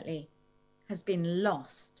unfortunately has been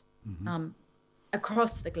lost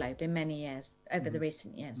across the globe in many years, over the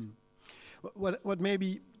recent years. What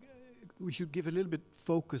maybe we should give a little bit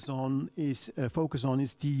focus on is the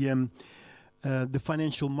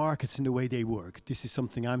financial markets and the way they work. This is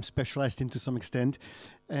something I'm specialized in to some extent.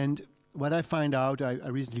 And what I find out, I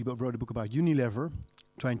recently wrote a book about Unilever,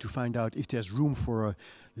 trying to find out if there's room for a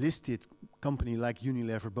listed company like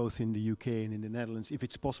Unilever, both in the UK and in the Netherlands, if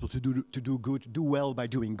it's possible to do well by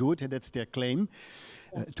doing good, and that's their claim,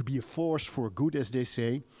 to be a force for good, as they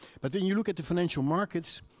say. But then you look at the financial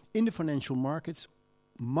markets. In the financial markets,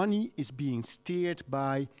 money is being steered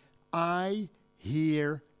by I,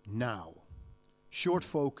 here, now. Short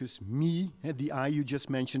focus, me, the I you just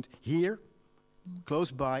mentioned, here,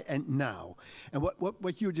 close by, and now. And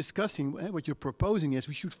what you're discussing, what you're proposing is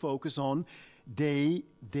we should focus on they,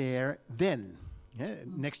 there, then.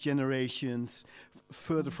 Next generations,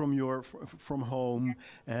 further from home,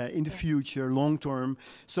 in the future, long term.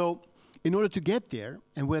 So in order to get there,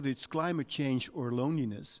 and whether it's climate change or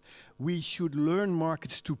loneliness, we should learn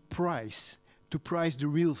markets to price the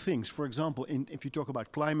real things. For example, if you talk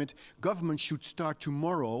about climate, government should start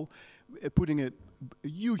tomorrow putting a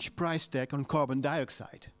huge price tag on carbon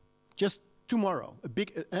dioxide. Just tomorrow, a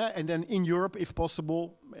big, and then in Europe, if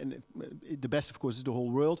possible, and the best, of course, is the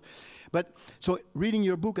whole world. But so reading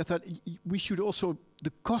your book, I thought we should also,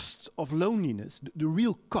 the costs of loneliness, the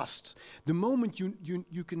real costs, the moment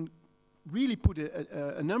you can really put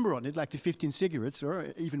a number on it, like the 15 cigarettes,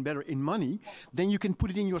 or even better in money, then you can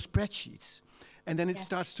put it in your spreadsheets. And then it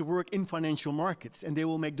starts to work in financial markets, and they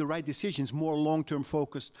will make the right decisions, more long-term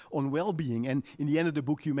focused on well-being. And in the end of the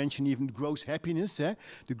book, you mention even gross happiness,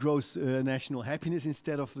 the gross national happiness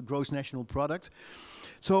instead of the gross national product.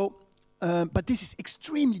 So, but this is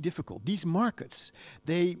extremely difficult. These markets,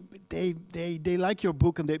 they like your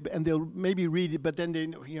book, and they'll maybe read it, but then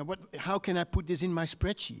they, how can I put this in my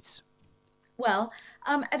spreadsheets? Well,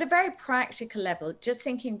 at a very practical level, just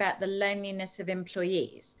thinking about the loneliness of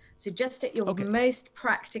employees. So just at your most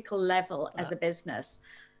practical level as a business,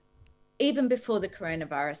 even before the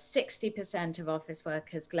coronavirus, 60% of office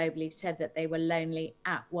workers globally said that they were lonely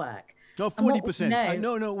at work. No, 40%.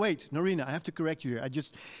 No, wait, Noreena, I have to correct you here.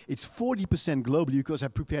 It's 40% globally because I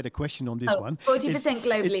prepared a question on this one. 40%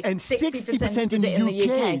 globally, and 60% in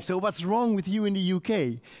the UK. So what's wrong with you in the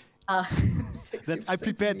UK? That I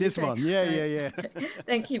prepared this one. Yeah.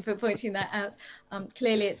 Thank you for pointing that out.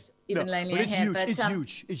 Clearly, it's even lonelier but it's here. Huge. But it's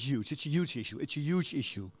huge. It's huge. It's a huge issue. It's a huge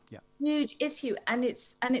issue. Yeah. Huge issue, and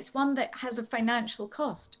it's one that has a financial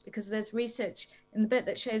cost, because there's research in the book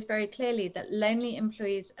that shows very clearly that lonely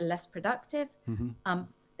employees are less productive.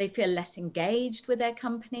 They feel less engaged with their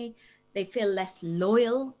company. They feel less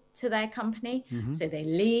loyal to their company, so they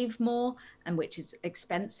leave more, and which is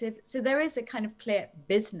expensive. So there is a kind of clear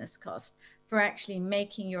business cost for actually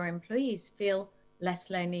making your employees feel less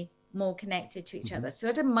lonely, more connected to each other. So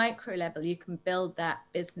at a micro level, you can build that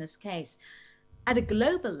business case. At a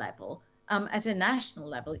global level, at a national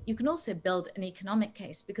level, you can also build an economic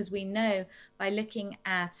case, because we know by looking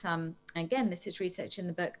at, again, this is research in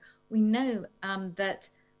the book, we know that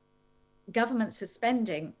governments are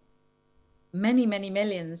spending many, many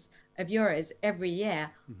millions of euros every year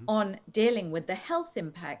on dealing with the health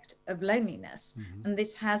impact of loneliness. And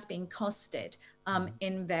this has been costed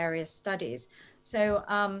in various studies. So,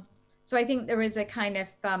 so I think there is a kind of,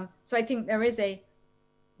 so I think there is a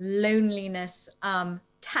loneliness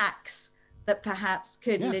tax that perhaps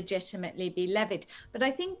could legitimately be levied. But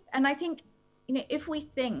I think, you know, if we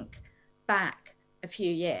think back a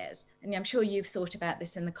few years, and I'm sure you've thought about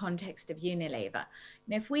this in the context of Unilever,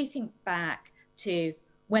 and if we think back to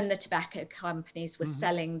when the tobacco companies were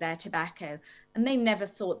selling their tobacco, and they never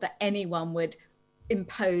thought that anyone would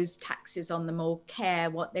impose taxes on them or care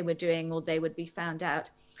what they were doing, or they would be found out.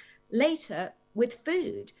 Later, with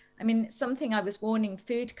food, I mean, something I was warning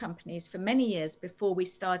food companies for many years before we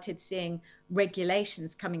started seeing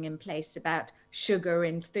regulations coming in place about sugar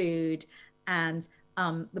in food and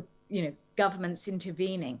the, you know, governments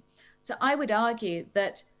intervening. So I would argue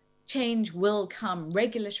that change will come,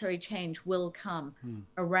 regulatory change will come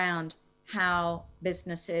around how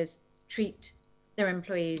businesses treat their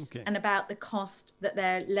employees and about the cost that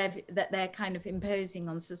they're kind of imposing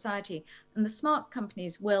on society. And the smart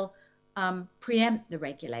companies will preempt the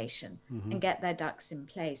regulation and get their ducks in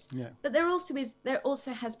place. But there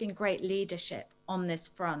also has been great leadership on this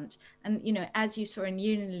front. And, you know, as you saw in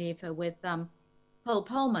Unilever with Paul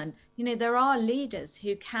Polman, you know, there are leaders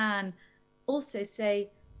who can also say,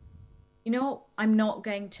 you know, I'm not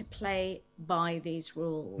going to play by these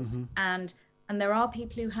rules. And there are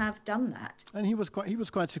people who have done that. And he was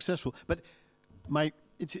quite successful. But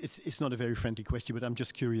it's not a very friendly question, but I'm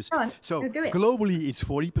just curious. So globally, it's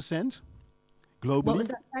 40%. Globally, what was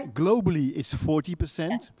that, right? Globally, it's 40%.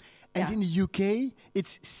 Yes. And in the UK,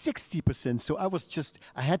 it's 60%. So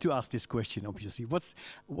I had to ask this question, obviously.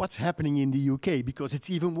 What's happening in the UK? Because it's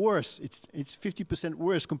even worse. It's 50%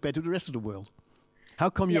 worse compared to the rest of the world. How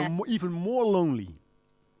come you're even more lonely?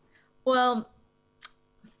 Well,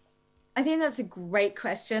 I think that's a great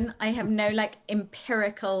question. I have no like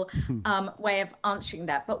empirical way of answering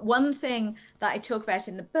that. But one thing that I talk about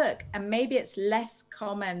in the book, and maybe it's less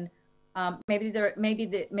common,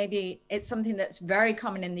 maybe it's something that's very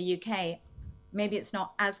common in the UK, maybe it's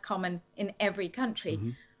not as common in every country,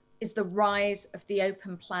 is the rise of the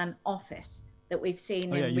open plan office that we've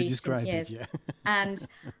seen in recent years. And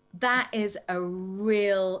that is a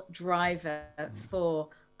real driver for,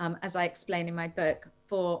 as I explain in my book,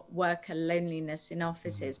 for worker loneliness in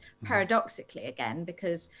offices. Paradoxically, again,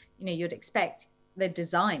 because, you know, you'd expect they're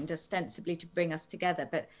designed ostensibly to bring us together,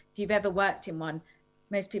 but if you've ever worked in one,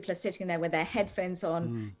 most people are sitting there with their headphones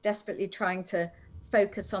on, desperately trying to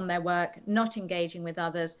focus on their work, not engaging with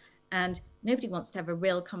others, and nobody wants to have a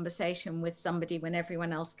real conversation with somebody when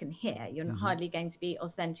everyone else can hear. You're hardly going to be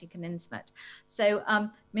authentic and intimate. So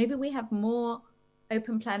maybe we have more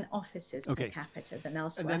open plan offices per capita than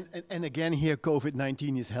elsewhere. And again, here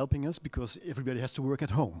COVID-19 is helping us because everybody has to work at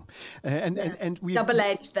home. And we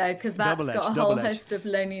double-edged though, because that's got a whole host of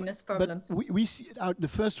loneliness problems. But we see the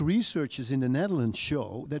first researches in the Netherlands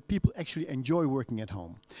show that people actually enjoy working at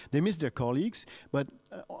home. They miss their colleagues, but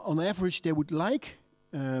on average they would like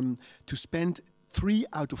to spend 3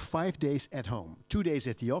 out of 5 days at home. 2 days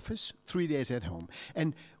at the office, 3 days at home.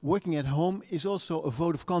 And working at home is also a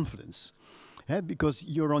vote of confidence. Because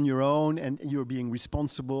you're on your own and you're being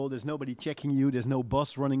responsible. There's nobody checking you. There's no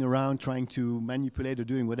boss running around trying to manipulate or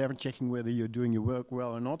doing whatever, checking whether you're doing your work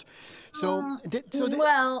well or not.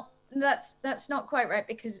 Well, that's not quite right,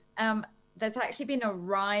 because there's actually been a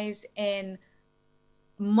rise in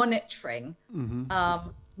monitoring,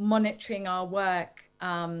 monitoring our work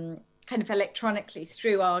kind of electronically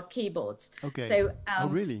through our keyboards. Okay. So, oh,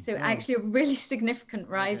 really? So Oh. actually a really significant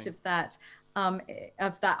rise of that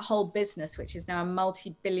whole business, which is now a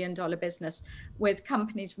multi-billion-dollar business, with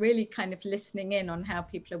companies really kind of listening in on how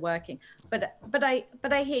people are working. But I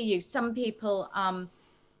hear you. Some people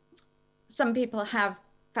have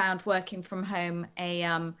found working from home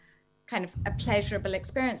a kind of a pleasurable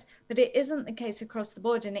experience, but it isn't the case across the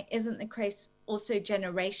board, and it isn't the case also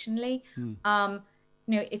generationally.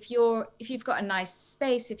 You know, if you've got a nice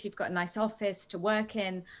space, if you've got a nice office to work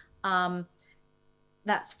in,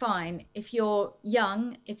 that's fine. If you're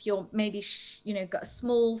young, if you're maybe you know, got a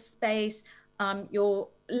small space, your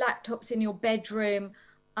laptop's in your bedroom,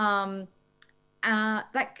 and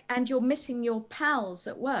you're missing your pals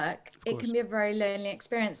at work, it can be a very lonely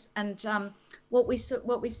experience. And what we've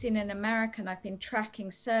seen in America, and I've been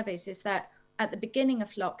tracking surveys, is that at the beginning of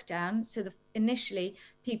lockdown, so initially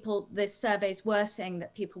the surveys were saying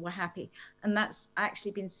that people were happy, and that's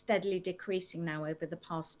actually been steadily decreasing now over the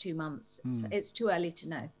past 2 months. It's too early to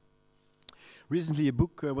know. Recently, a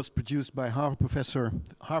book was produced by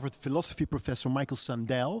Harvard philosophy professor Michael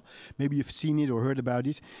Sandel. Maybe you've seen it or heard about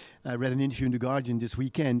it. I read an interview in The Guardian this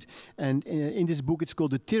weekend. And in this book, it's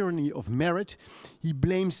called The Tyranny of Merit. He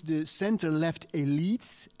blames the center-left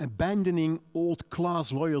elites abandoning old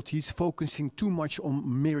class loyalties, focusing too much on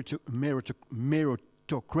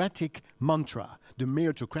meritocratic mantra, the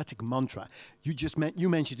meritocratic mantra. You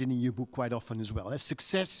mentioned it in your book quite often as well.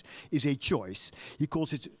 Success is a choice. He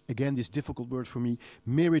calls it, again, this difficult word for me,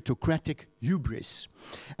 meritocratic hubris.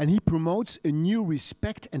 And he promotes a new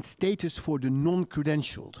respect and status for the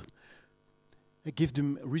non-credentialed. Give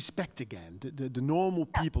them respect again, the normal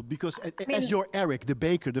people, because as your Eric, the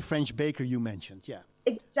baker, the French baker you mentioned, yeah.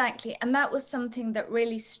 Exactly, and that was something that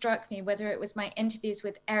really struck me, whether it was my interviews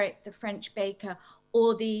with Eric, the French baker,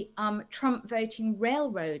 or the Trump voting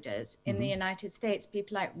railroaders in the United States,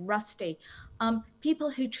 people like Rusty, people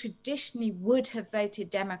who traditionally would have voted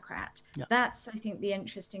Democrat. Yeah. That's, I think, the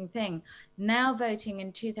interesting thing. Now voting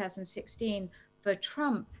in 2016 for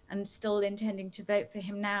Trump and still intending to vote for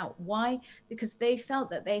him now. Why? Because they felt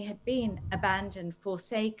that they had been abandoned,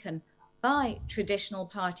 forsaken by traditional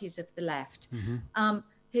parties of the left,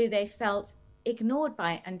 who they felt ignored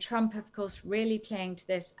by. And Trump, of course, really playing to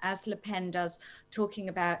this, as Le Pen does, talking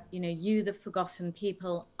about, you know, you the forgotten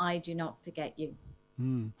people, I do not forget you.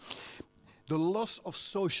 The loss of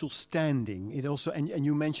social standing, it also, and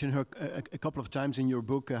you mentioned her a couple of times in your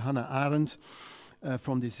book, Hannah Arendt,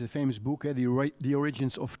 from this famous book, The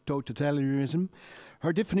Origins of Totalitarianism.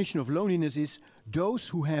 Her definition of loneliness is those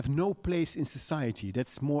who have no place in society.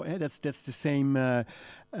 That's more. That's the same.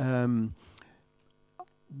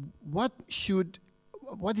 What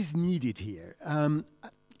is needed here?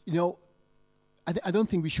 You know, I don't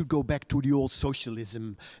think we should go back to the old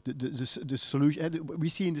socialism. The solution we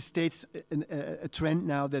see in the States a trend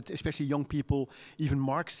now that especially young people, even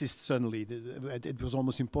Marxists, suddenly it was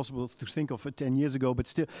almost impossible to think of it 10 years ago, but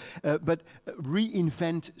still, but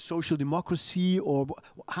reinvent social democracy, or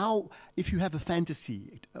how, if you have a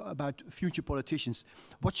fantasy about future politicians,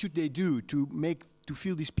 what should they do to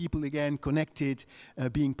feel these people again connected,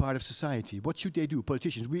 being part of society? What should they do,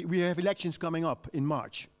 politicians? We have elections coming up in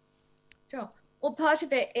March. Sure. Well, part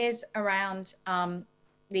of it is around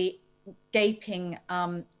the gaping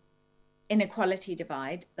inequality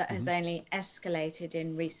divide that has only escalated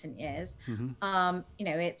in recent years. You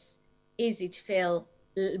know, it's easy to feel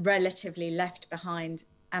relatively left behind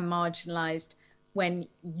and marginalized when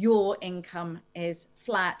your income is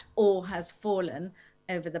flat or has fallen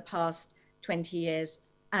over the past 20 years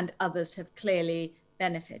and others have clearly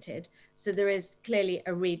benefited. So there is clearly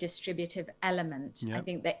a redistributive element, I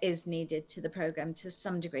think, that is needed to the program to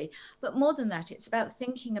some degree. But more than that, it's about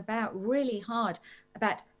thinking about really hard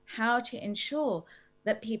about how to ensure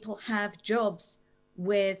that people have jobs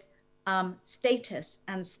with status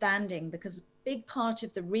and standing, because a big part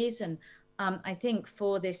of the reason, I think,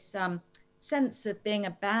 for this sense of being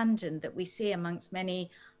abandoned that we see amongst many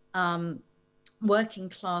working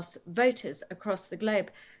class voters across the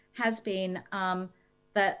globe has been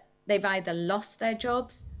that they've either lost their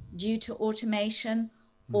jobs due to automation,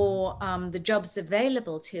 or the jobs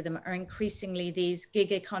available to them are increasingly these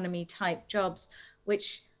gig economy type jobs,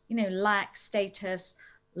 which, you know, lack status,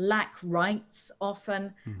 lack rights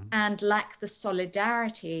often, and lack the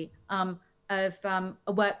solidarity of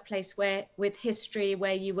a workplace with history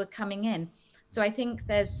where you were coming in. So I think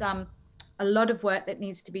there's a lot of work that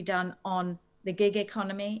needs to be done on the gig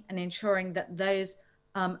economy and ensuring that those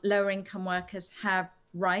lower income workers have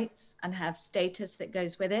rights and have status that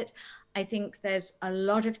goes with it. I think there's a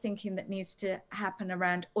lot of thinking that needs to happen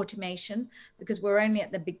around automation, because we're only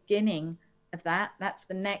at the beginning of that. That's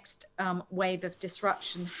the next wave of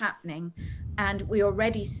disruption happening. And we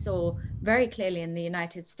already saw very clearly in the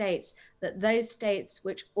United States that those states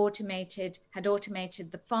which had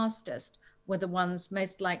automated the fastest were the ones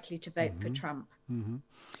most likely to vote for Trump.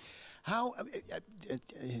 How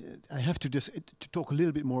I have to talk a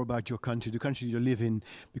little bit more about your country, the country you live in,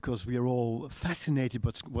 because we are all fascinated by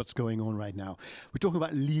what's going on right now. We're talking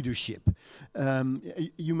about leadership.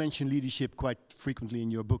 You mention leadership quite frequently in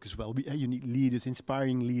your book as well. You need leaders,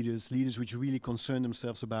 inspiring leaders, leaders which really concern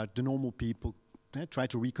themselves about the normal people, try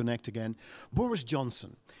to reconnect again. Boris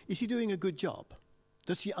Johnson, is he doing a good job?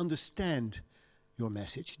 Does he understand your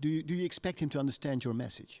message? Do you expect him to understand your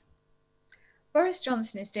message? Boris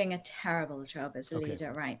Johnson is doing a terrible job as a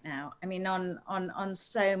leader right now. I mean, on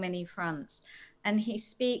so many fronts. And he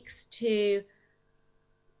speaks to,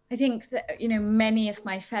 I think that, you know, many of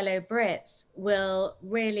my fellow Brits will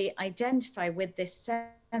really identify with this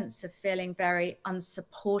sense of feeling very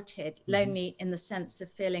unsupported, lonely in the sense of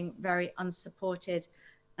feeling very unsupported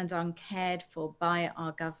and uncared for by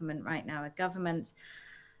our government right now. A government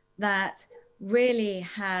that really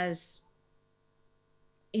has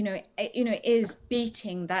is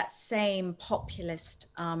beating that same populist,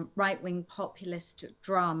 right-wing populist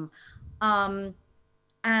drum, and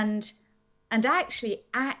actually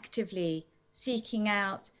actively seeking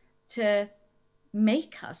out to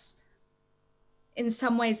make us, in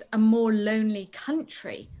some ways, a more lonely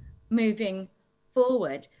country moving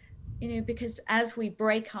forward. You know, because as we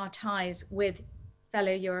break our ties with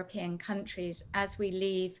fellow European countries, as we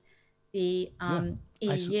leave the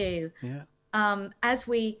EU. As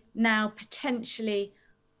we now potentially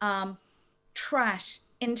trash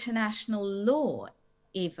international law,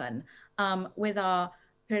 even with our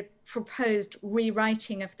proposed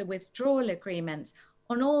rewriting of the withdrawal agreement,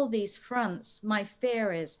 on all these fronts, my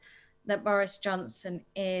fear is that Boris Johnson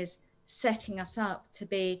is setting us up to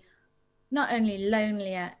be not only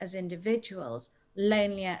lonelier as individuals,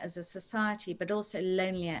 lonelier as a society, but also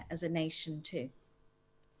lonelier as a nation too.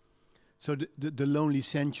 So the lonely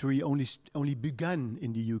century only began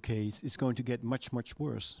in the UK. It's going to get much, much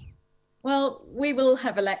worse. Well, we will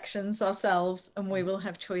have elections ourselves, and we will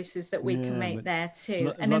have choices that we can make there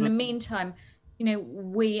too. And in the meantime, you know,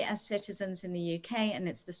 we as citizens in the UK, and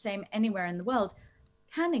it's the same anywhere in the world,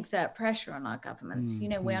 can exert pressure on our governments. You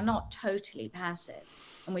know, we are not totally passive,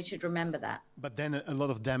 and we should remember that. But then a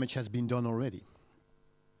lot of damage has been done already,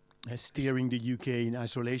 steering the UK in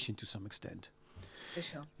isolation to some extent. For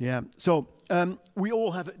sure. Yeah. So we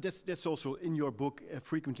all have. That's also in your book.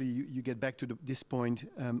 Frequently, you get back to this point.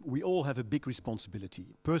 We all have a big responsibility,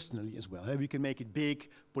 personally as well. We can make it big.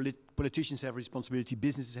 Politicians have a responsibility.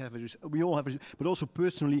 Businesses have. We all have. But also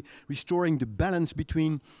personally, restoring the balance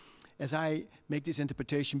between, as I make this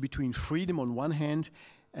interpretation, between freedom on one hand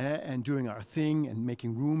and doing our thing and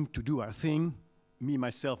making room to do our thing. Me,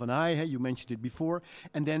 myself, and I, you mentioned it before,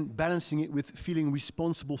 and then balancing it with feeling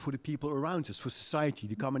responsible for the people around us, for society,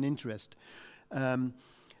 the common interest.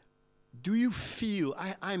 Do you feel,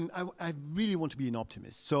 I really want to be an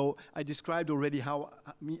optimist, so I described already how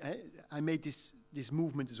I made this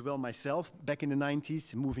movement as well myself back in the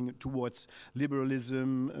 90s, moving towards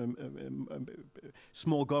liberalism,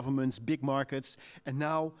 small governments, big markets, and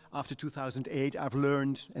now after 2008 I've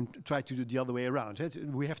learned and tried to do the other way around.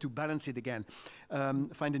 We have to balance it again,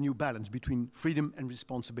 find a new balance between freedom and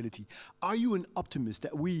responsibility. Are you an optimist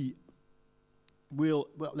that we will,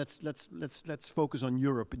 well, let's focus on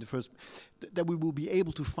Europe in the first, that we will be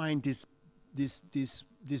able to find this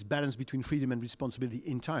balance between freedom and responsibility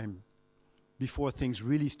in time, before things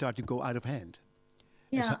really start to go out of hand?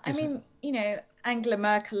 Yeah, I mean, you know, Angela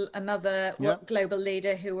Merkel, another global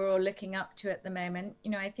leader who we're all looking up to at the moment,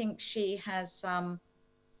 you know, I think she has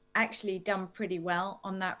actually done pretty well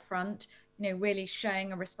on that front, you know, really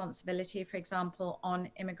showing a responsibility, for example, on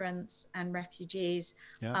immigrants and refugees,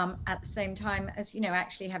 at the same time as, you know,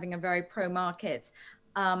 actually having a very pro-market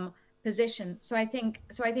position. So I think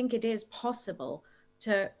it is possible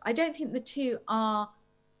to, I don't think the two are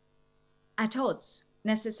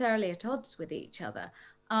necessarily at odds with each other,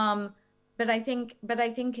 but I think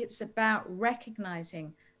it's about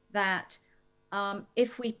recognizing that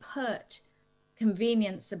if we put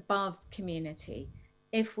convenience above community,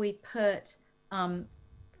 if we put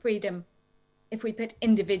freedom, if we put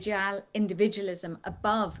individualism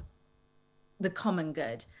above the common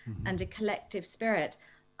good and a collective spirit,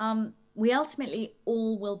 we ultimately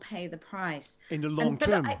all will pay the price in the long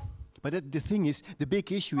term. But the thing is, the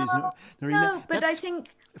big issue is, Noreena, no, but I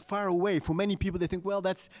think far away. For many people, they think, well,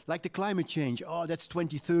 that's like the climate change. Oh, that's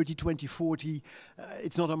 2030, 2040.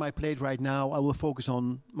 It's not on my plate right now. I will focus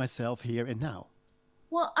on myself here and now.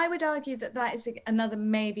 Well, I would argue that that is another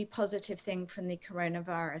maybe positive thing from the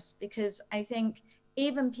coronavirus, because I think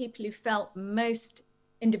even people who felt most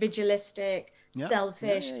individualistic,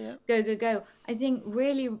 selfish, go, go, go, I think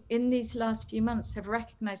really in these last few months have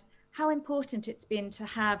recognized how important it's been to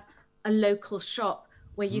have a local shop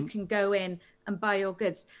where you can go in and buy your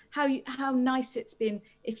goods. How nice it's been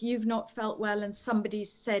if you've not felt well and somebody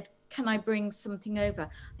said, can I bring something over?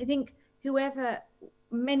 I think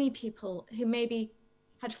many people who maybe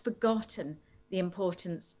had forgotten the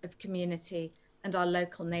importance of community and our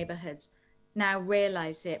local neighborhoods now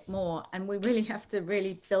realize it more, and we really have to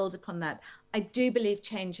really build upon that. I do believe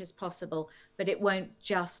change is possible, but it won't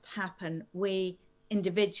just happen. We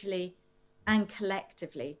individually and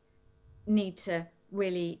collectively need to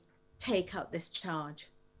really take up this charge.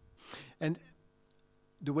 And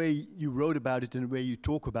the way you wrote about it and the way you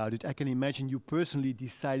talk about it, I can imagine you personally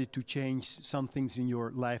decided to change some things in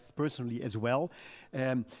your life personally as well.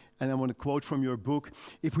 And I want to quote from your book: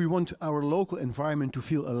 if we want our local environment to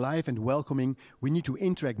feel alive and welcoming, we need to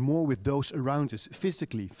interact more with those around us,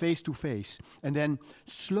 physically, face to face. And then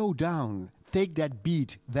slow down, take that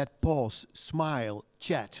beat, that pause, smile,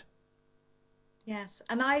 chat. Yes,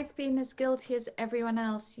 and I've been as guilty as everyone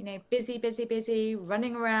else, you know, busy, busy, busy,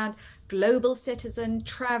 running around, global citizen,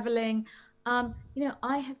 traveling. You know,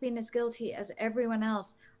 I have been as guilty as everyone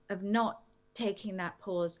else of not taking that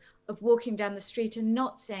pause, of walking down the street and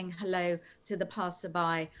not saying hello to the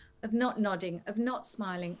passerby, of not nodding, of not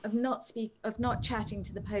smiling, of not chatting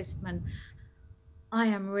to the postman. I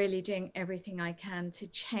am really doing everything I can to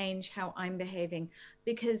change how I'm behaving,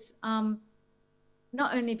 because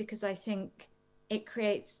not only because I think it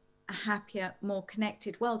creates a happier, more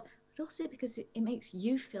connected world, but also because it makes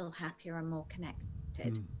you feel happier and more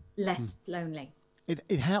connected, less lonely.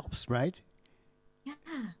 It helps, right? Yeah,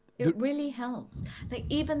 it really helps. Like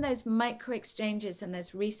even those micro exchanges, and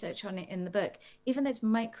there's research on it in the book, even those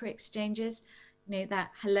micro exchanges, you know,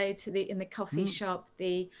 that hello to in the coffee shop,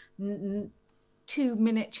 the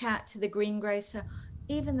 2-minute chat to the greengrocer,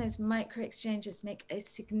 even those micro exchanges make a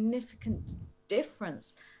significant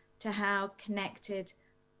difference to how connected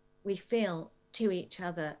we feel to each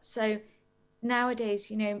other. So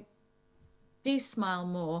nowadays, you know, do smile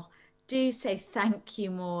more, do say thank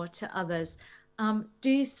you more to others,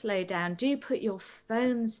 do slow down, do put your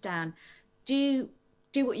phones down, do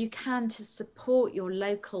what you can to support your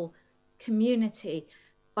local community,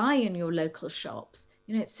 buy in your local shops.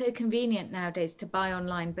 You know, it's so convenient nowadays to buy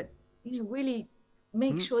online, but, you know, really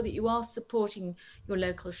make sure that you are supporting your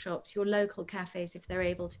local shops, your local cafes, if they're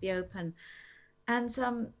able to be open. And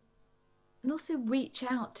also reach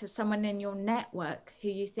out to someone in your network who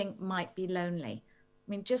you think might be lonely.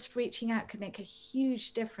 I mean, just reaching out could make a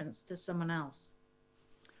huge difference to someone else.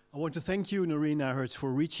 I want to thank you, Noreena Hertz,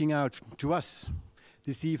 for reaching out to us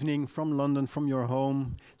this evening from London, from your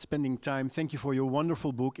home, spending time. Thank you for your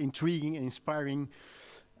wonderful book, intriguing and inspiring.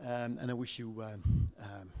 And I wish you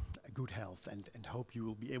good health and hope you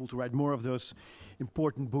will be able to write more of those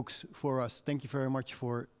important books for us. Thank you very much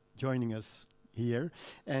for joining us here.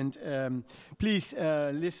 And please,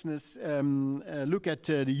 listeners, look at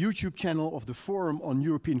the YouTube channel of the Forum on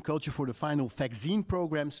European Culture for the final vaccine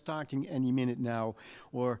program starting any minute now,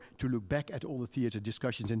 or to look back at all the theater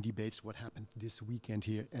discussions and debates, what happened this weekend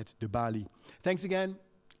here at the Bali. Thanks again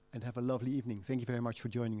and have a lovely evening. Thank you very much for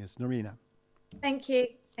joining us. Noreena. Thank you.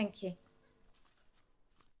 Thank you.